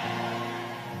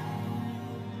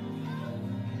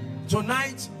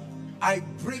 Tonight, I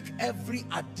break every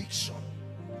addiction.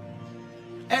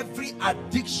 Every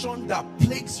addiction that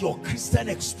plagues your Christian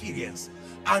experience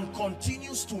and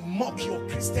continues to mock your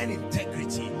Christian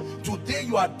integrity. Today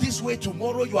you are this way,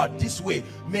 tomorrow you are this way.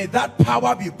 May that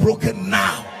power be broken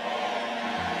now.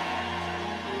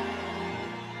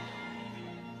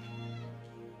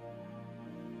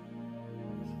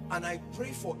 And I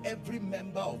pray for every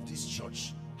member of this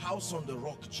church, House on the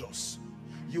Rock Jos.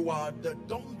 You are the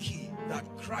donkey that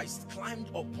Christ climbed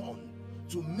upon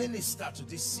to minister to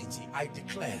this city. I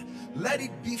declare, let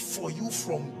it be for you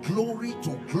from glory to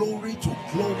glory to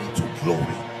glory to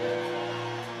glory.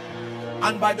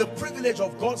 And by the privilege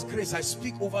of God's grace, I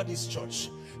speak over this church.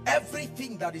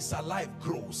 Everything that is alive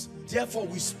grows. Therefore,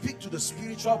 we speak to the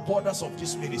spiritual borders of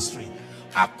this ministry.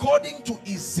 According to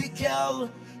Ezekiel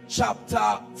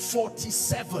chapter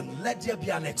 47, let there be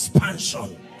an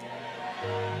expansion.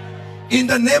 In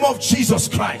the name of Jesus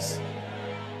Christ.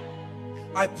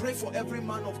 I pray for every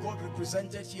man of God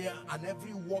represented here and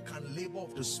every work and labor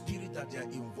of the Spirit that they are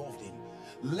involved in.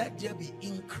 Let there be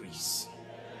increase.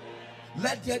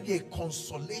 Let there be a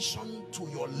consolation to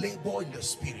your labor in the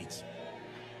Spirit.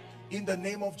 In the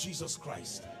name of Jesus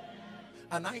Christ.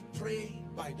 And I pray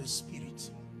by the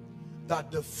Spirit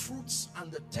that the fruits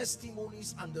and the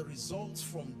testimonies and the results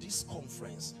from this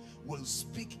conference will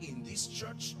speak in this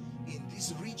church, in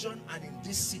this region, and in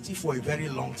this city for a very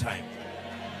long time.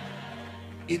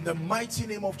 In the mighty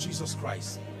name of Jesus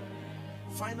Christ.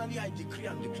 Finally, I decree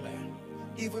and declare,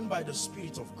 even by the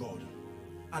Spirit of God,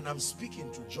 and I'm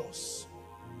speaking to Jos.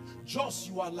 Jos,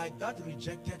 you are like that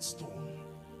rejected stone.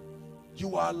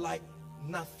 You are like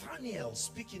Nathaniel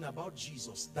speaking about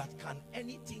Jesus, that can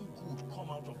anything good come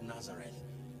out of Nazareth.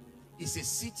 It's a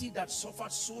city that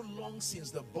suffered so long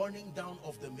since the burning down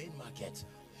of the main market.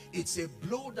 It's a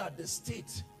blow that the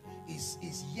state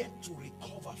is yet to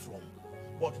recover from.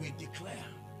 But we declare,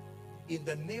 in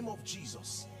the name of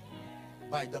Jesus,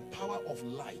 by the power of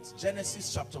light,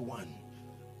 Genesis chapter 1,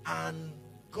 and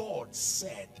God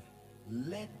said,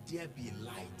 let there be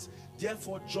light.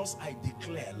 Therefore, just I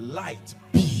declare, light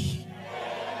be.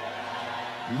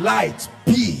 Light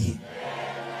be.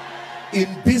 In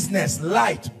business,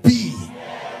 light be.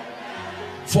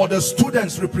 For the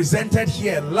students represented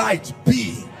here, light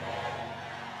be.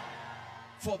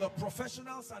 For the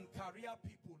professionals and career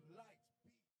people, light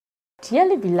be.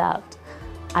 Dearly beloved,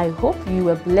 I hope you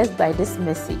were blessed by this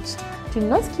message. Do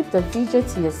not keep the video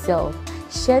to yourself.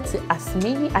 Share to as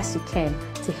many as you can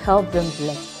to help them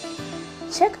bless.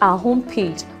 Check our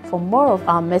homepage for more of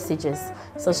our messages.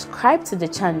 Subscribe to the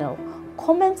channel,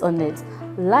 comment on it,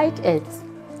 like it.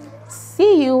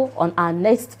 See you on our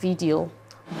next video.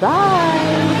 Bye.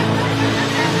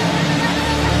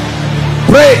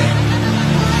 Pray,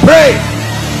 pray,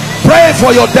 pray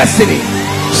for your destiny.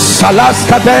 Salas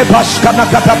kade bashkana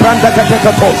kata branda kate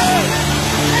katos.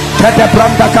 Kate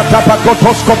branda kata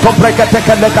pakotos koto brekete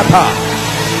kelekata.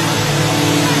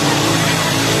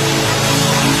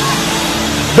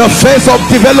 The phase of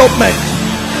development.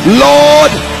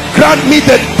 Lord, grant me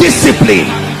the discipline